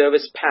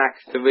Service Pack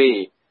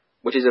 3,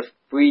 which is a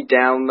free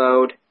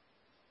download.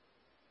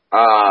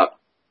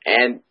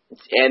 And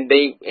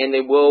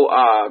they will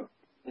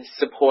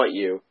support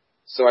you.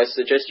 So I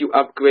suggest you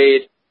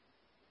upgrade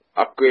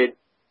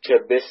to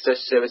Vista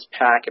Service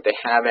Pack if they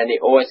have any,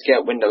 or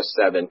get Windows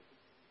 7.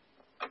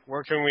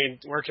 Where can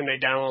they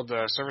download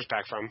the Service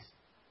Pack from?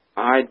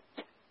 I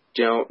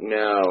don't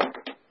know.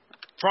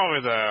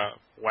 Probably the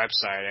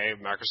website,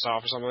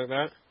 Microsoft or something like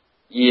that?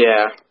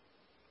 Yeah.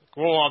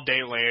 We'll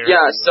update later.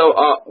 Yeah, so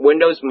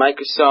Windows,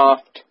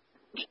 Microsoft,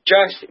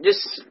 just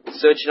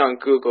search it on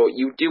Google.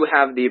 You do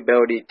have the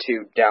ability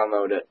to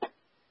download it.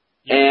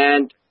 Yeah.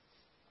 And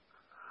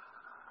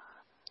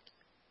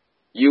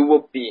you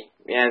will be,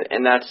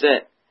 and that's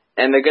it.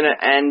 And they're going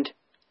to end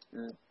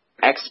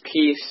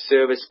XP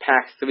Service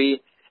Pack 3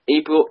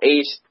 April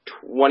 8th,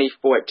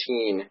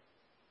 2014.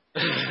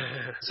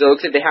 So it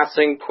looks like they have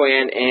something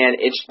planned,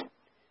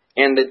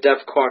 and the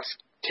dev clock's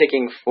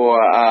ticking for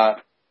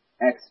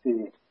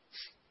XP.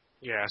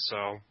 Yeah,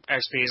 so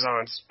XP is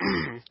on its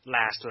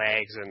last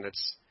legs, and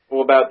it's...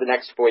 What about the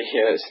next 4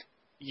 years?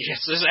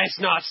 Yes, it's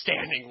not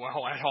standing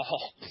well at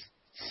all.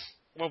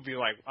 I'll be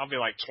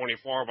like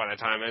 24 by the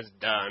time it's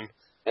done.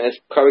 And it's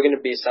probably going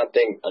to be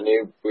a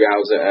new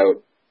browser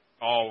out.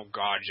 Oh,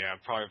 God, yeah.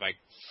 Probably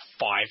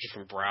 5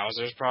 different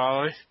browsers,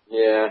 probably.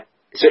 Yeah.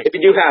 So if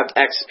you do have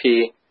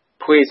XP,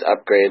 please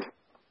upgrade.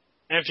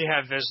 And if you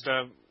have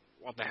Vista,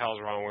 what the hell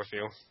is wrong with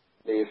you?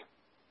 Leave.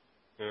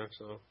 Yeah,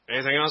 so...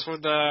 Anything else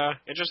with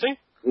interesting?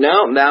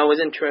 No, that was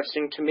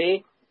interesting to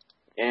me.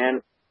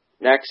 And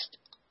next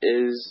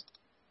is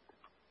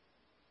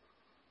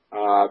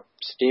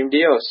Steam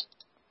deals.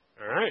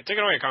 Alright, take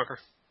it away, Conker.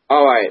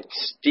 Alright,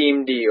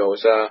 Steam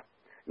deals.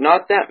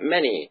 Not that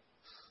many.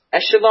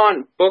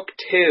 Echelon Book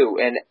 2,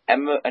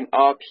 an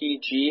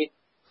RPG.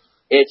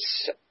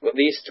 It's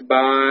released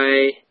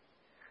by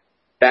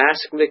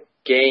Basilisk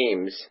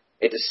Games.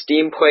 It's a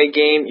Steam Play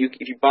game.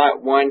 If you buy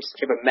it once,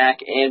 if you have a Mac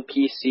and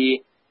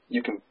PC,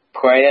 you can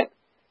play it.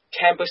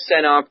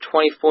 10% off,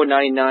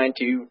 $24.99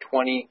 to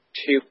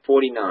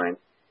 $22.49.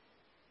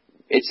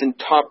 It's a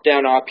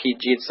top-down RPG.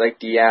 It's like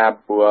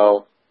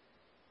Diablo.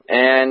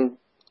 And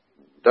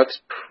looks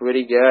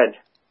pretty good.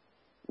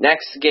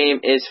 Next game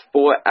is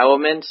 4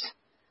 Elements.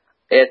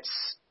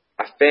 It's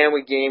a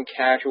family game,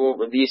 casual,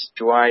 released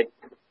July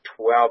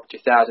 12,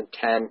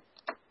 2010.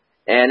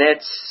 And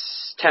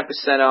it's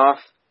 10% off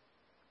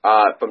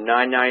from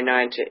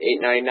 $9.99 to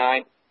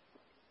 $8.99.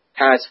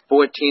 Has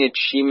 14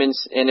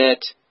 achievements in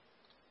it.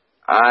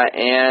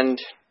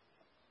 And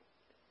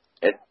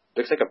it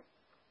looks like a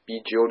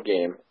Bejeweled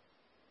game.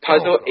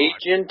 Puzzle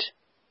Agent,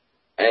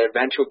 an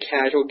adventure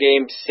casual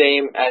game,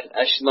 same as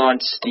Echelon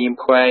Steam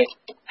Play.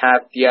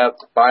 Have the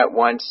buy it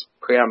once,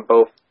 play on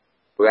both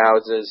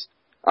browsers,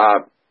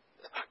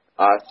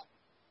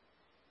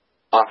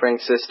 offering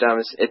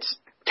systems. It's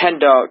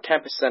 $10,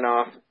 10%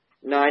 off,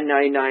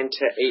 $9.99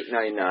 to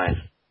 $8.99.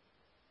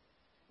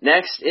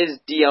 Next is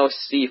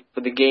DLC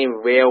for the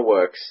game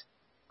Railworks.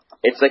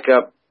 It's like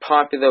a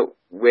popular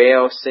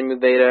rail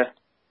simulator.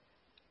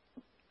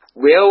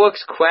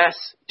 Railworks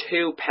Quest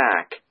 2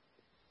 pack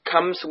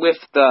comes with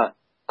the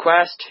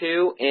Quest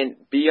 2 in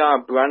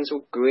BR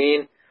Brunswick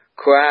Green,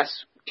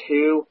 Quest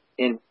 2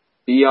 in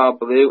BR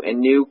Blue,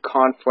 and new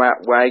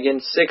Conflat Wagon.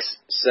 6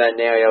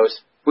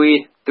 scenarios,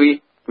 3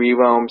 free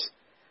roams,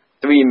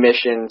 3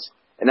 missions,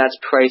 and that's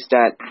priced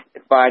at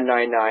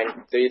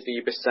 $5.99,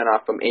 33%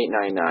 off from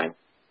 $8.99.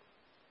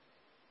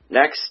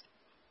 Next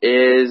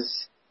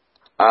is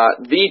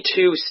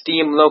V2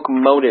 Steam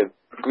Locomotive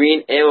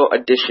Green Arrow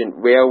Edition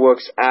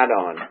Railworks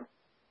add-on.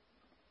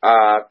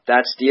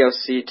 That's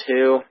DLC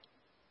too.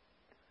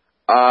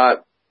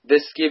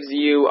 This gives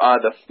you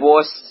the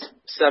Force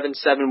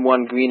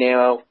 771 Green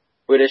Arrow,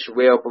 British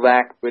Rail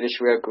Black, British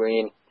Rail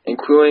Green,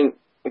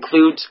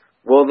 includes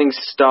rolling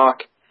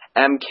stock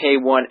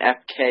MK1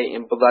 FK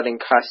in Blood and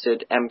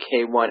Custard,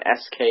 MK1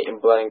 SK in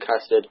Blood and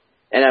Custard,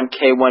 and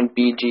MK1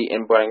 BG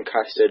in Blood and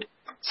Custard.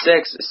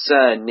 6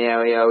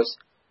 scenarios,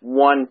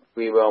 1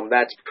 free roam.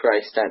 That's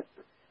priced at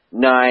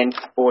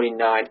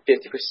 $9.49,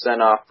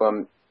 50% off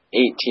from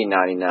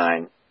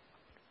 $18.99.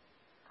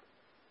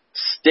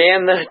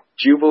 Stan the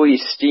Jubilee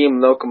Steam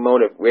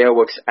Locomotive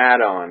Railworks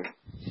add-on.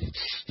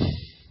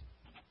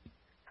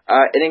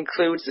 It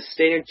includes the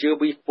Standard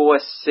Jubilee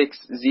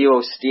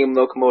 460 steam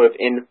locomotive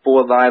in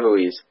 4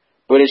 liveries: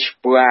 British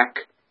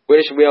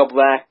Rail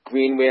Black,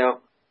 Green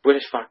Rail,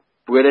 British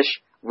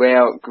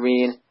Rail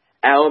Green,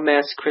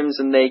 LMS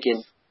Crimson Lake,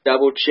 and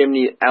Double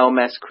Chimney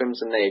LMS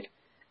Crimson Lake,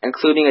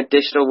 including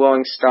additional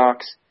rolling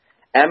stocks: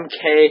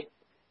 MK1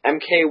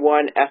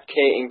 FK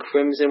in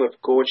crimson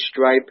with gold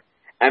stripe,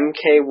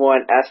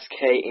 MK1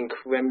 SK in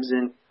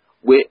crimson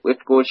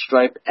with gold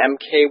stripe,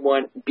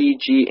 MK1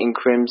 BG in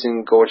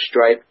crimson gold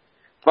stripe.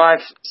 5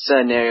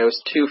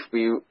 scenarios, 2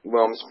 free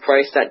roams,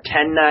 priced at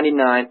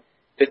 $10.99,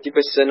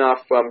 50%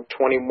 off from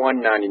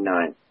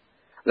 $21.99.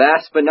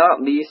 Last but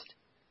not least,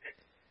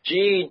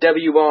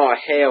 GWR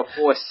Hale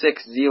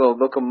 460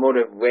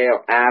 locomotive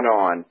rail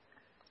add-on.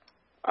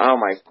 Oh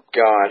my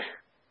god.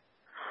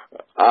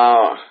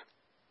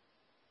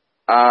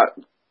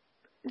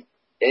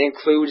 It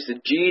includes the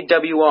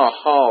GWR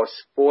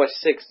Halls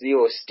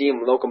 460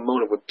 steam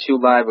locomotive with 2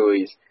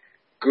 liveries: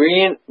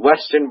 Green,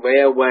 Western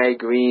Railway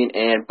Green,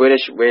 and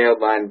British Rail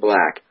Line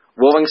Black.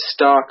 Rolling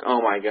stock,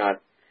 oh my god.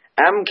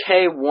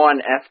 MK1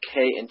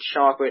 FK in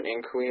chocolate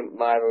and cream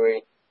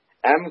livery.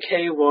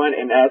 MK1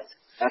 and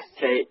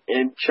SK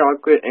in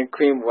chocolate and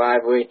cream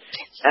livery.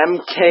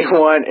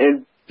 MK1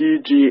 and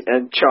BG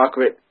in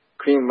chocolate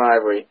cream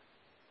livery.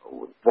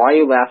 Why are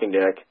you laughing,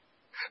 Derek?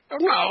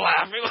 I'm not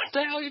laughing. What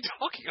the hell are you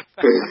talking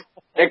about?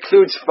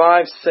 Includes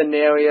 5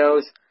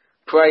 scenarios,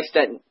 priced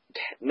at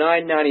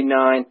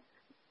 $9.99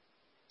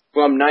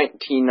 from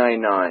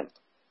 $19.99.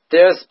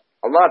 There's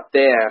a lot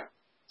there.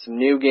 Some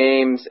new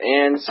games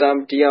and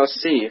some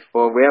DLC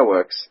for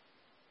Railworks.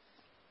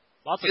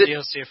 Lots of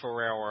DLC for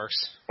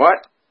Railworks.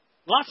 What?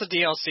 Lots of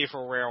DLC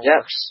for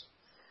Railworks.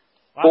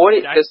 Yep.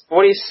 There's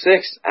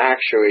 46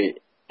 actually,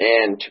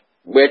 and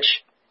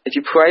which, if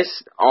you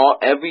price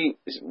every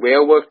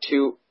Railwork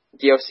 2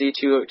 DLC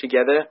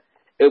together,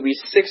 it'll be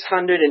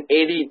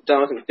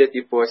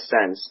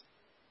 $680.54.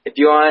 If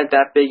you aren't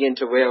that big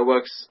into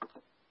Railworks,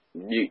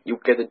 you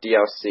get the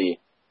DLC.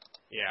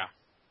 Yeah.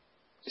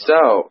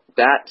 So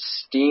that's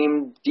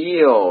Steam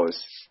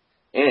deals.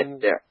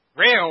 And there.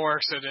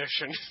 Railworks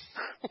edition.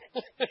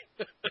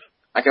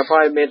 I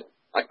probably made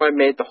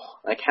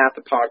half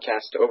the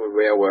podcast over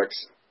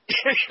Railworks.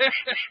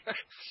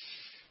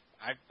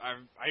 I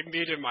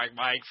muted my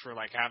mic for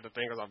like half the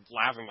thing because I'm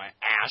laughing my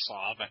ass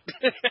off.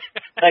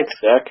 Thanks,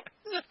 Dick.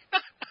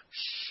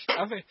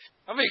 How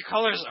many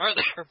colors are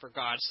there, for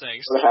God's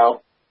sakes? What the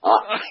hell?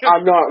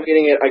 I'm not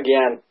reading it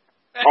again.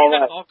 All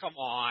right. Oh, come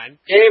on.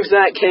 Games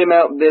that came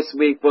out this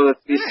week for the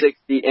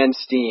 360 and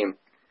Steam.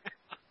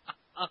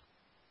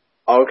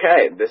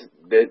 Okay, this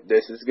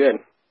is good.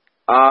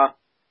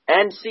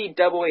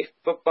 NCAA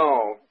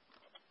Football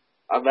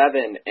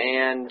 11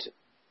 and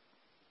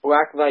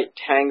Blacklight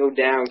Tango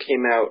Down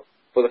came out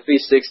for the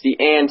 360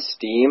 and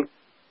Steam.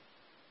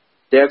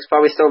 Derek's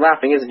probably still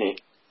laughing, isn't he?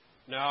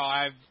 No,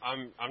 I'm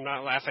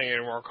not laughing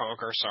anymore,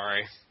 Conker.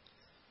 Sorry.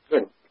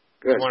 Good.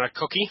 You want a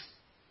cookie?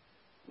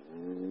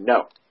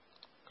 No.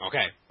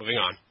 Okay, moving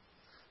on.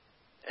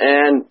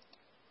 And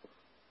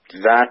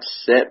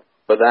that's it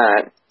for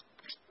that.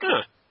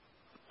 Huh.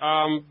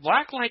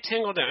 Blacklight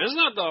Tango Down. Isn't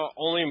that the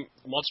only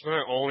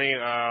multiplayer-only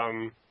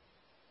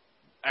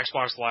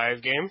Xbox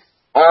Live game?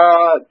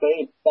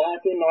 They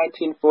back in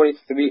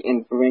 1943,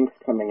 and Brink's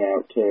coming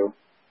out too.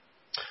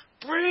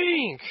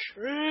 Brink!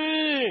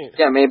 Right!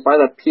 Yeah, made by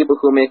the people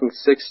who are making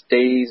 6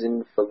 Days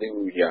in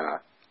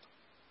Fallujah.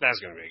 That's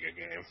gonna be a good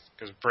game,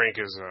 because Brink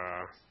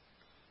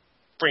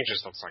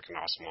just looks like an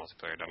awesome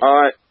multiplayer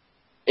demo.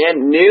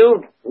 And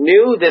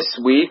new this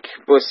week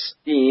for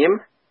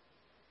Steam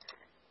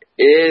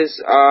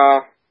is,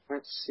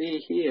 let's see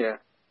here,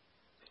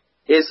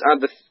 is,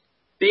 the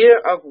Fear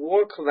of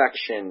War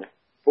Collection.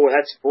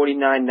 That's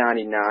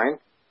 $49.99.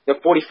 No,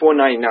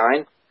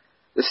 $44.99.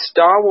 The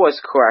Star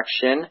Wars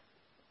Collection,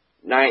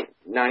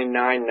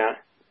 $99.99.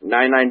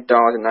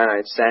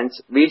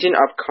 Legion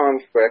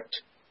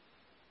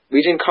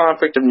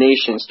Conflict of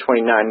Nations,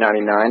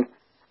 $29.99.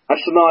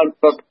 Echelon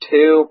Book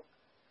 2,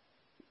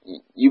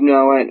 you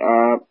know it,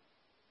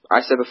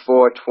 I said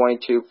before,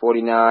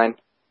 $22.49.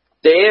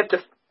 Day of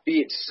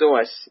Defeat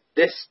Source.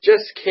 This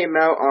just came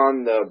out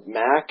on the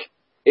Mac.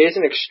 It is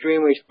an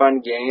extremely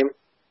fun game.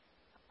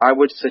 I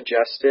would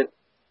suggest it.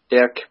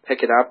 Derek,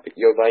 pick it up.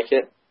 You'll like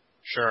it.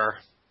 Sure.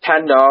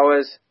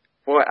 $10.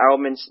 4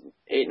 Elements,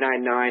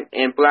 $8.99.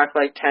 And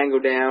Blacklight Tango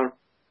Down,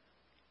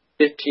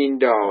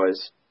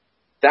 $15.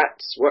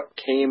 That's what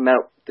came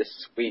out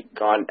this week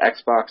on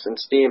Xbox and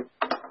Steam.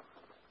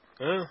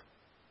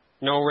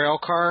 No rail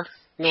car?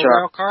 No sure.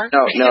 rail car?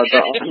 No rail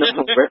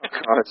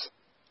cars.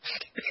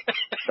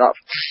 Stop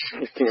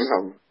picking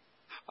them.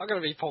 I'm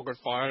gonna be poking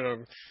fun at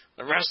them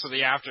the rest of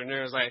the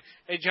afternoon. It's like,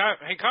 hey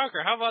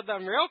Conker, how about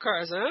them rail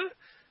cars, huh?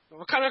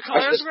 What kind of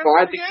cars? I should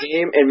buy the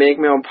game and make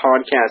my own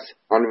podcast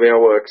on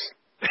Railworks.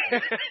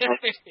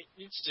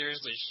 You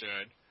seriously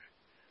should.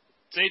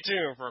 Stay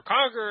tuned for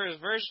Conker's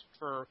version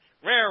for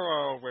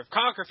Railroad with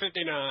Conker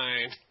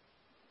 59.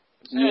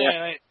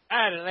 Yeah.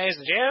 Hey, ladies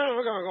and gentlemen,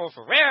 we're going to go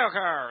for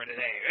railcar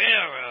today.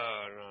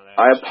 Railroad. And all that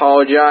I shit.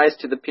 apologize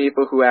to the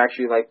people who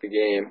actually like the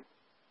game.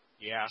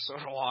 Yeah, so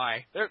do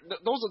I.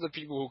 Those are the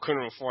people who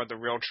couldn't afford the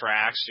real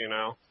tracks, you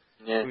know,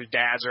 Yeah. whose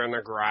dads are in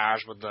their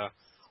garage with the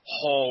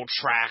whole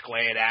track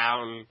laid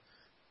out, and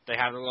they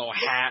have a little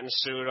hat and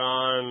suit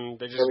on, and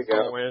they just There we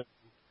go. go in,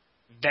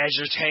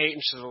 vegetate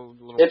into the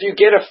little... If you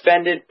get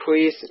offended,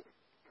 please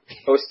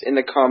post in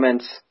the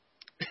comments,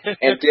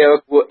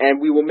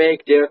 and we will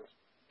make Derek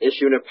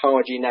issue an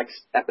apology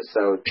next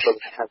episode for the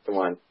 10th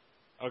one.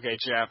 Okay,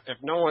 Jeff, if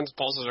no one's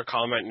posted a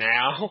comment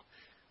now,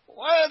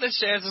 what are the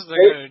chances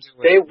they're going to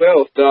do it? They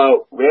will,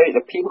 though. Really,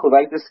 the people who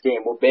like this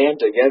game will band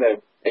together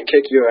and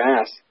kick your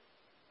ass.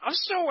 I'm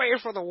still waiting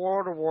for the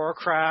World of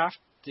Warcraft,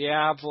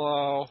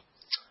 Diablo,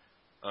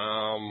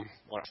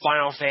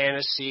 Final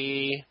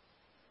Fantasy,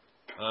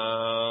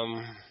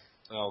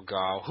 oh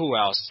god, who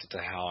else did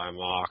the hell I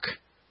mock?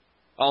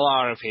 A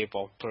lot of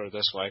people, put it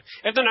this way.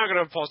 If they're not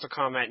going to post a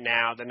comment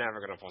now, they're never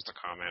going to post a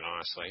comment,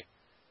 honestly.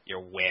 You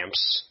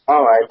wimps.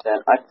 Alright then,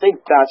 I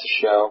think that's a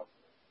show.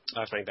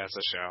 I think that's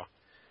a show.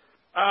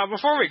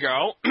 Before we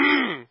go,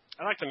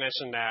 I'd like to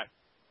mention that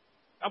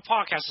a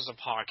podcast is a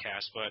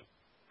podcast, but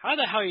how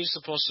the hell are you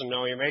supposed to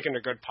know you're making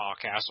a good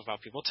podcast without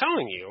people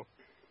telling you?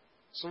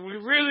 So we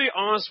really,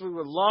 honestly,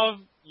 would love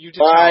you to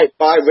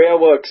Bye,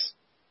 Railworks.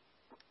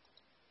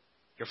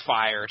 You're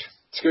fired.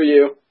 Screw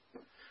you.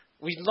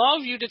 We'd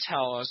love you to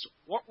tell us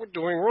what we're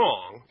doing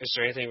wrong. Is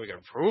there anything we can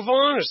improve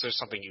on? Is there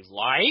something you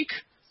like?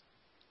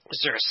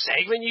 Is there a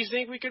segment you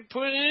think we could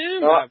put in?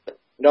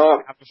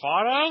 No. Haven't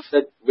thought of?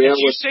 If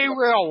you say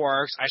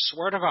Railworks, I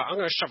swear to God, I'm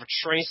going to shove a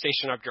train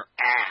station up your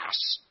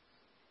ass.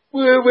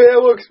 Woo,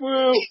 Railworks,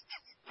 woo!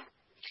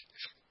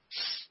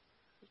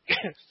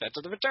 That's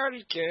to the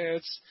maternity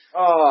kids.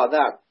 Oh,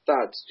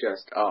 that's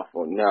just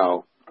awful.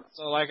 No.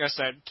 So, like I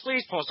said,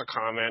 please post a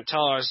comment.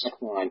 Tell us That's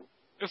fine.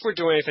 if we're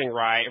doing anything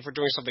right, if we're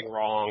doing something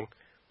wrong.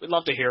 We'd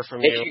love to hear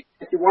from you.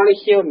 If you want to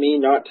hear me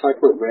not talk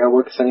about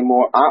Railworks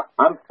anymore,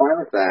 I'm fine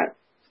with that.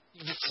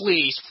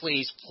 Please,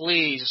 please,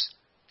 please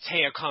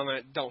take a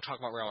comment. Don't talk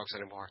about Railworks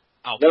anymore.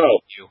 I'll No.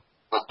 pay you.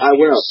 I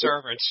will.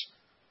 Servant.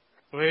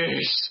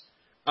 Please.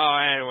 Oh,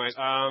 anyways.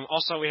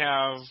 Also, we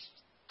have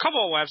a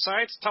couple of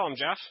websites. Tell them,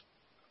 Jeff.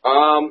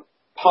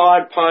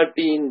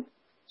 Podbean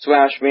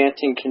 /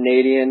 Ranting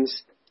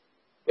Canadians.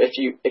 If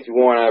you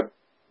wanna,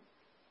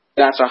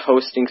 that's our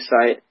hosting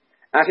site.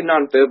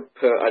 Akanon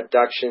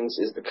Productions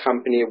is the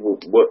company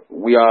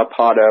we are a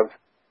part of.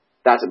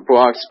 That's a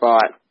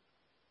blogspot.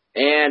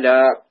 And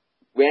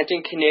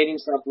Ranting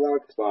Canadians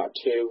blogspot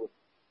too.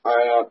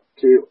 I'll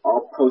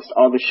post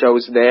all the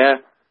shows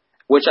there,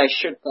 which I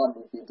should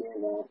probably be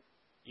doing that.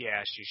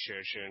 Yes, you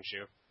should, shouldn't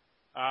you?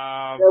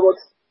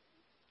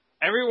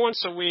 Every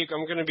once a week,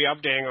 I'm going to be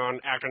updating on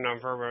Akanon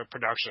Verba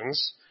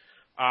Productions.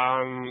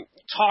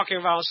 Talking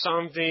about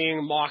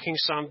something, mocking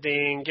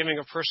something, giving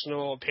a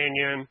personal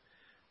opinion.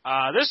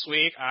 This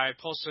week, I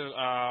posted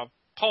a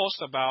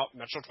post about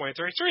Metro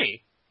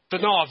 2033. The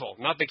novel,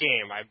 not the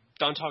game. I'm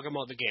done talking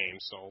about the game,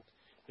 so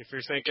if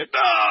you're thinking,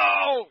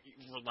 no!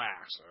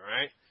 Relax,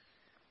 alright?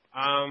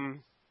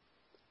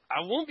 I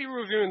won't be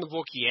reviewing the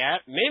book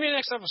yet. Maybe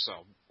next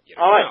episode. You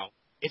don't know.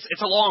 It's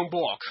a long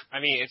book. I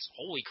mean,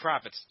 holy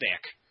crap, it's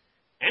thick.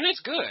 And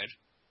it's good.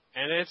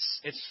 And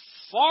it's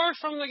far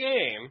from the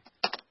game.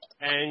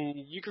 And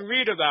you can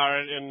read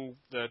about it in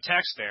the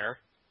text there.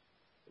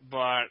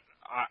 But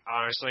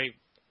honestly,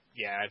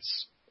 yeah,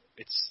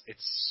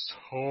 it's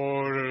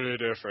totally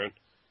different.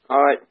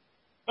 Alright.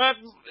 But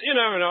you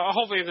never know.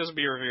 Hopefully this will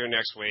be reviewed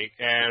next week.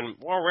 And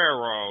War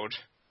Railroad.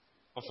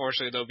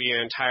 Unfortunately, there'll be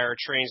an entire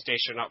train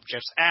station up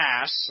Jeff's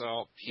ass.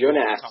 So you're an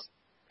ass.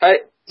 Hey,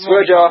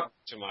 swear jaw.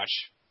 Too much.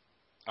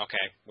 Okay,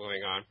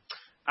 moving on.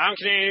 I'm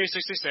Canadian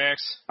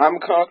 66. I'm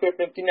Conquer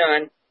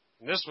 59.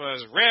 And this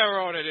was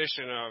Railroad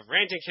edition of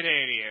Ranting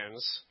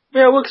Canadians.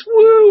 Railworks,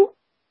 woo!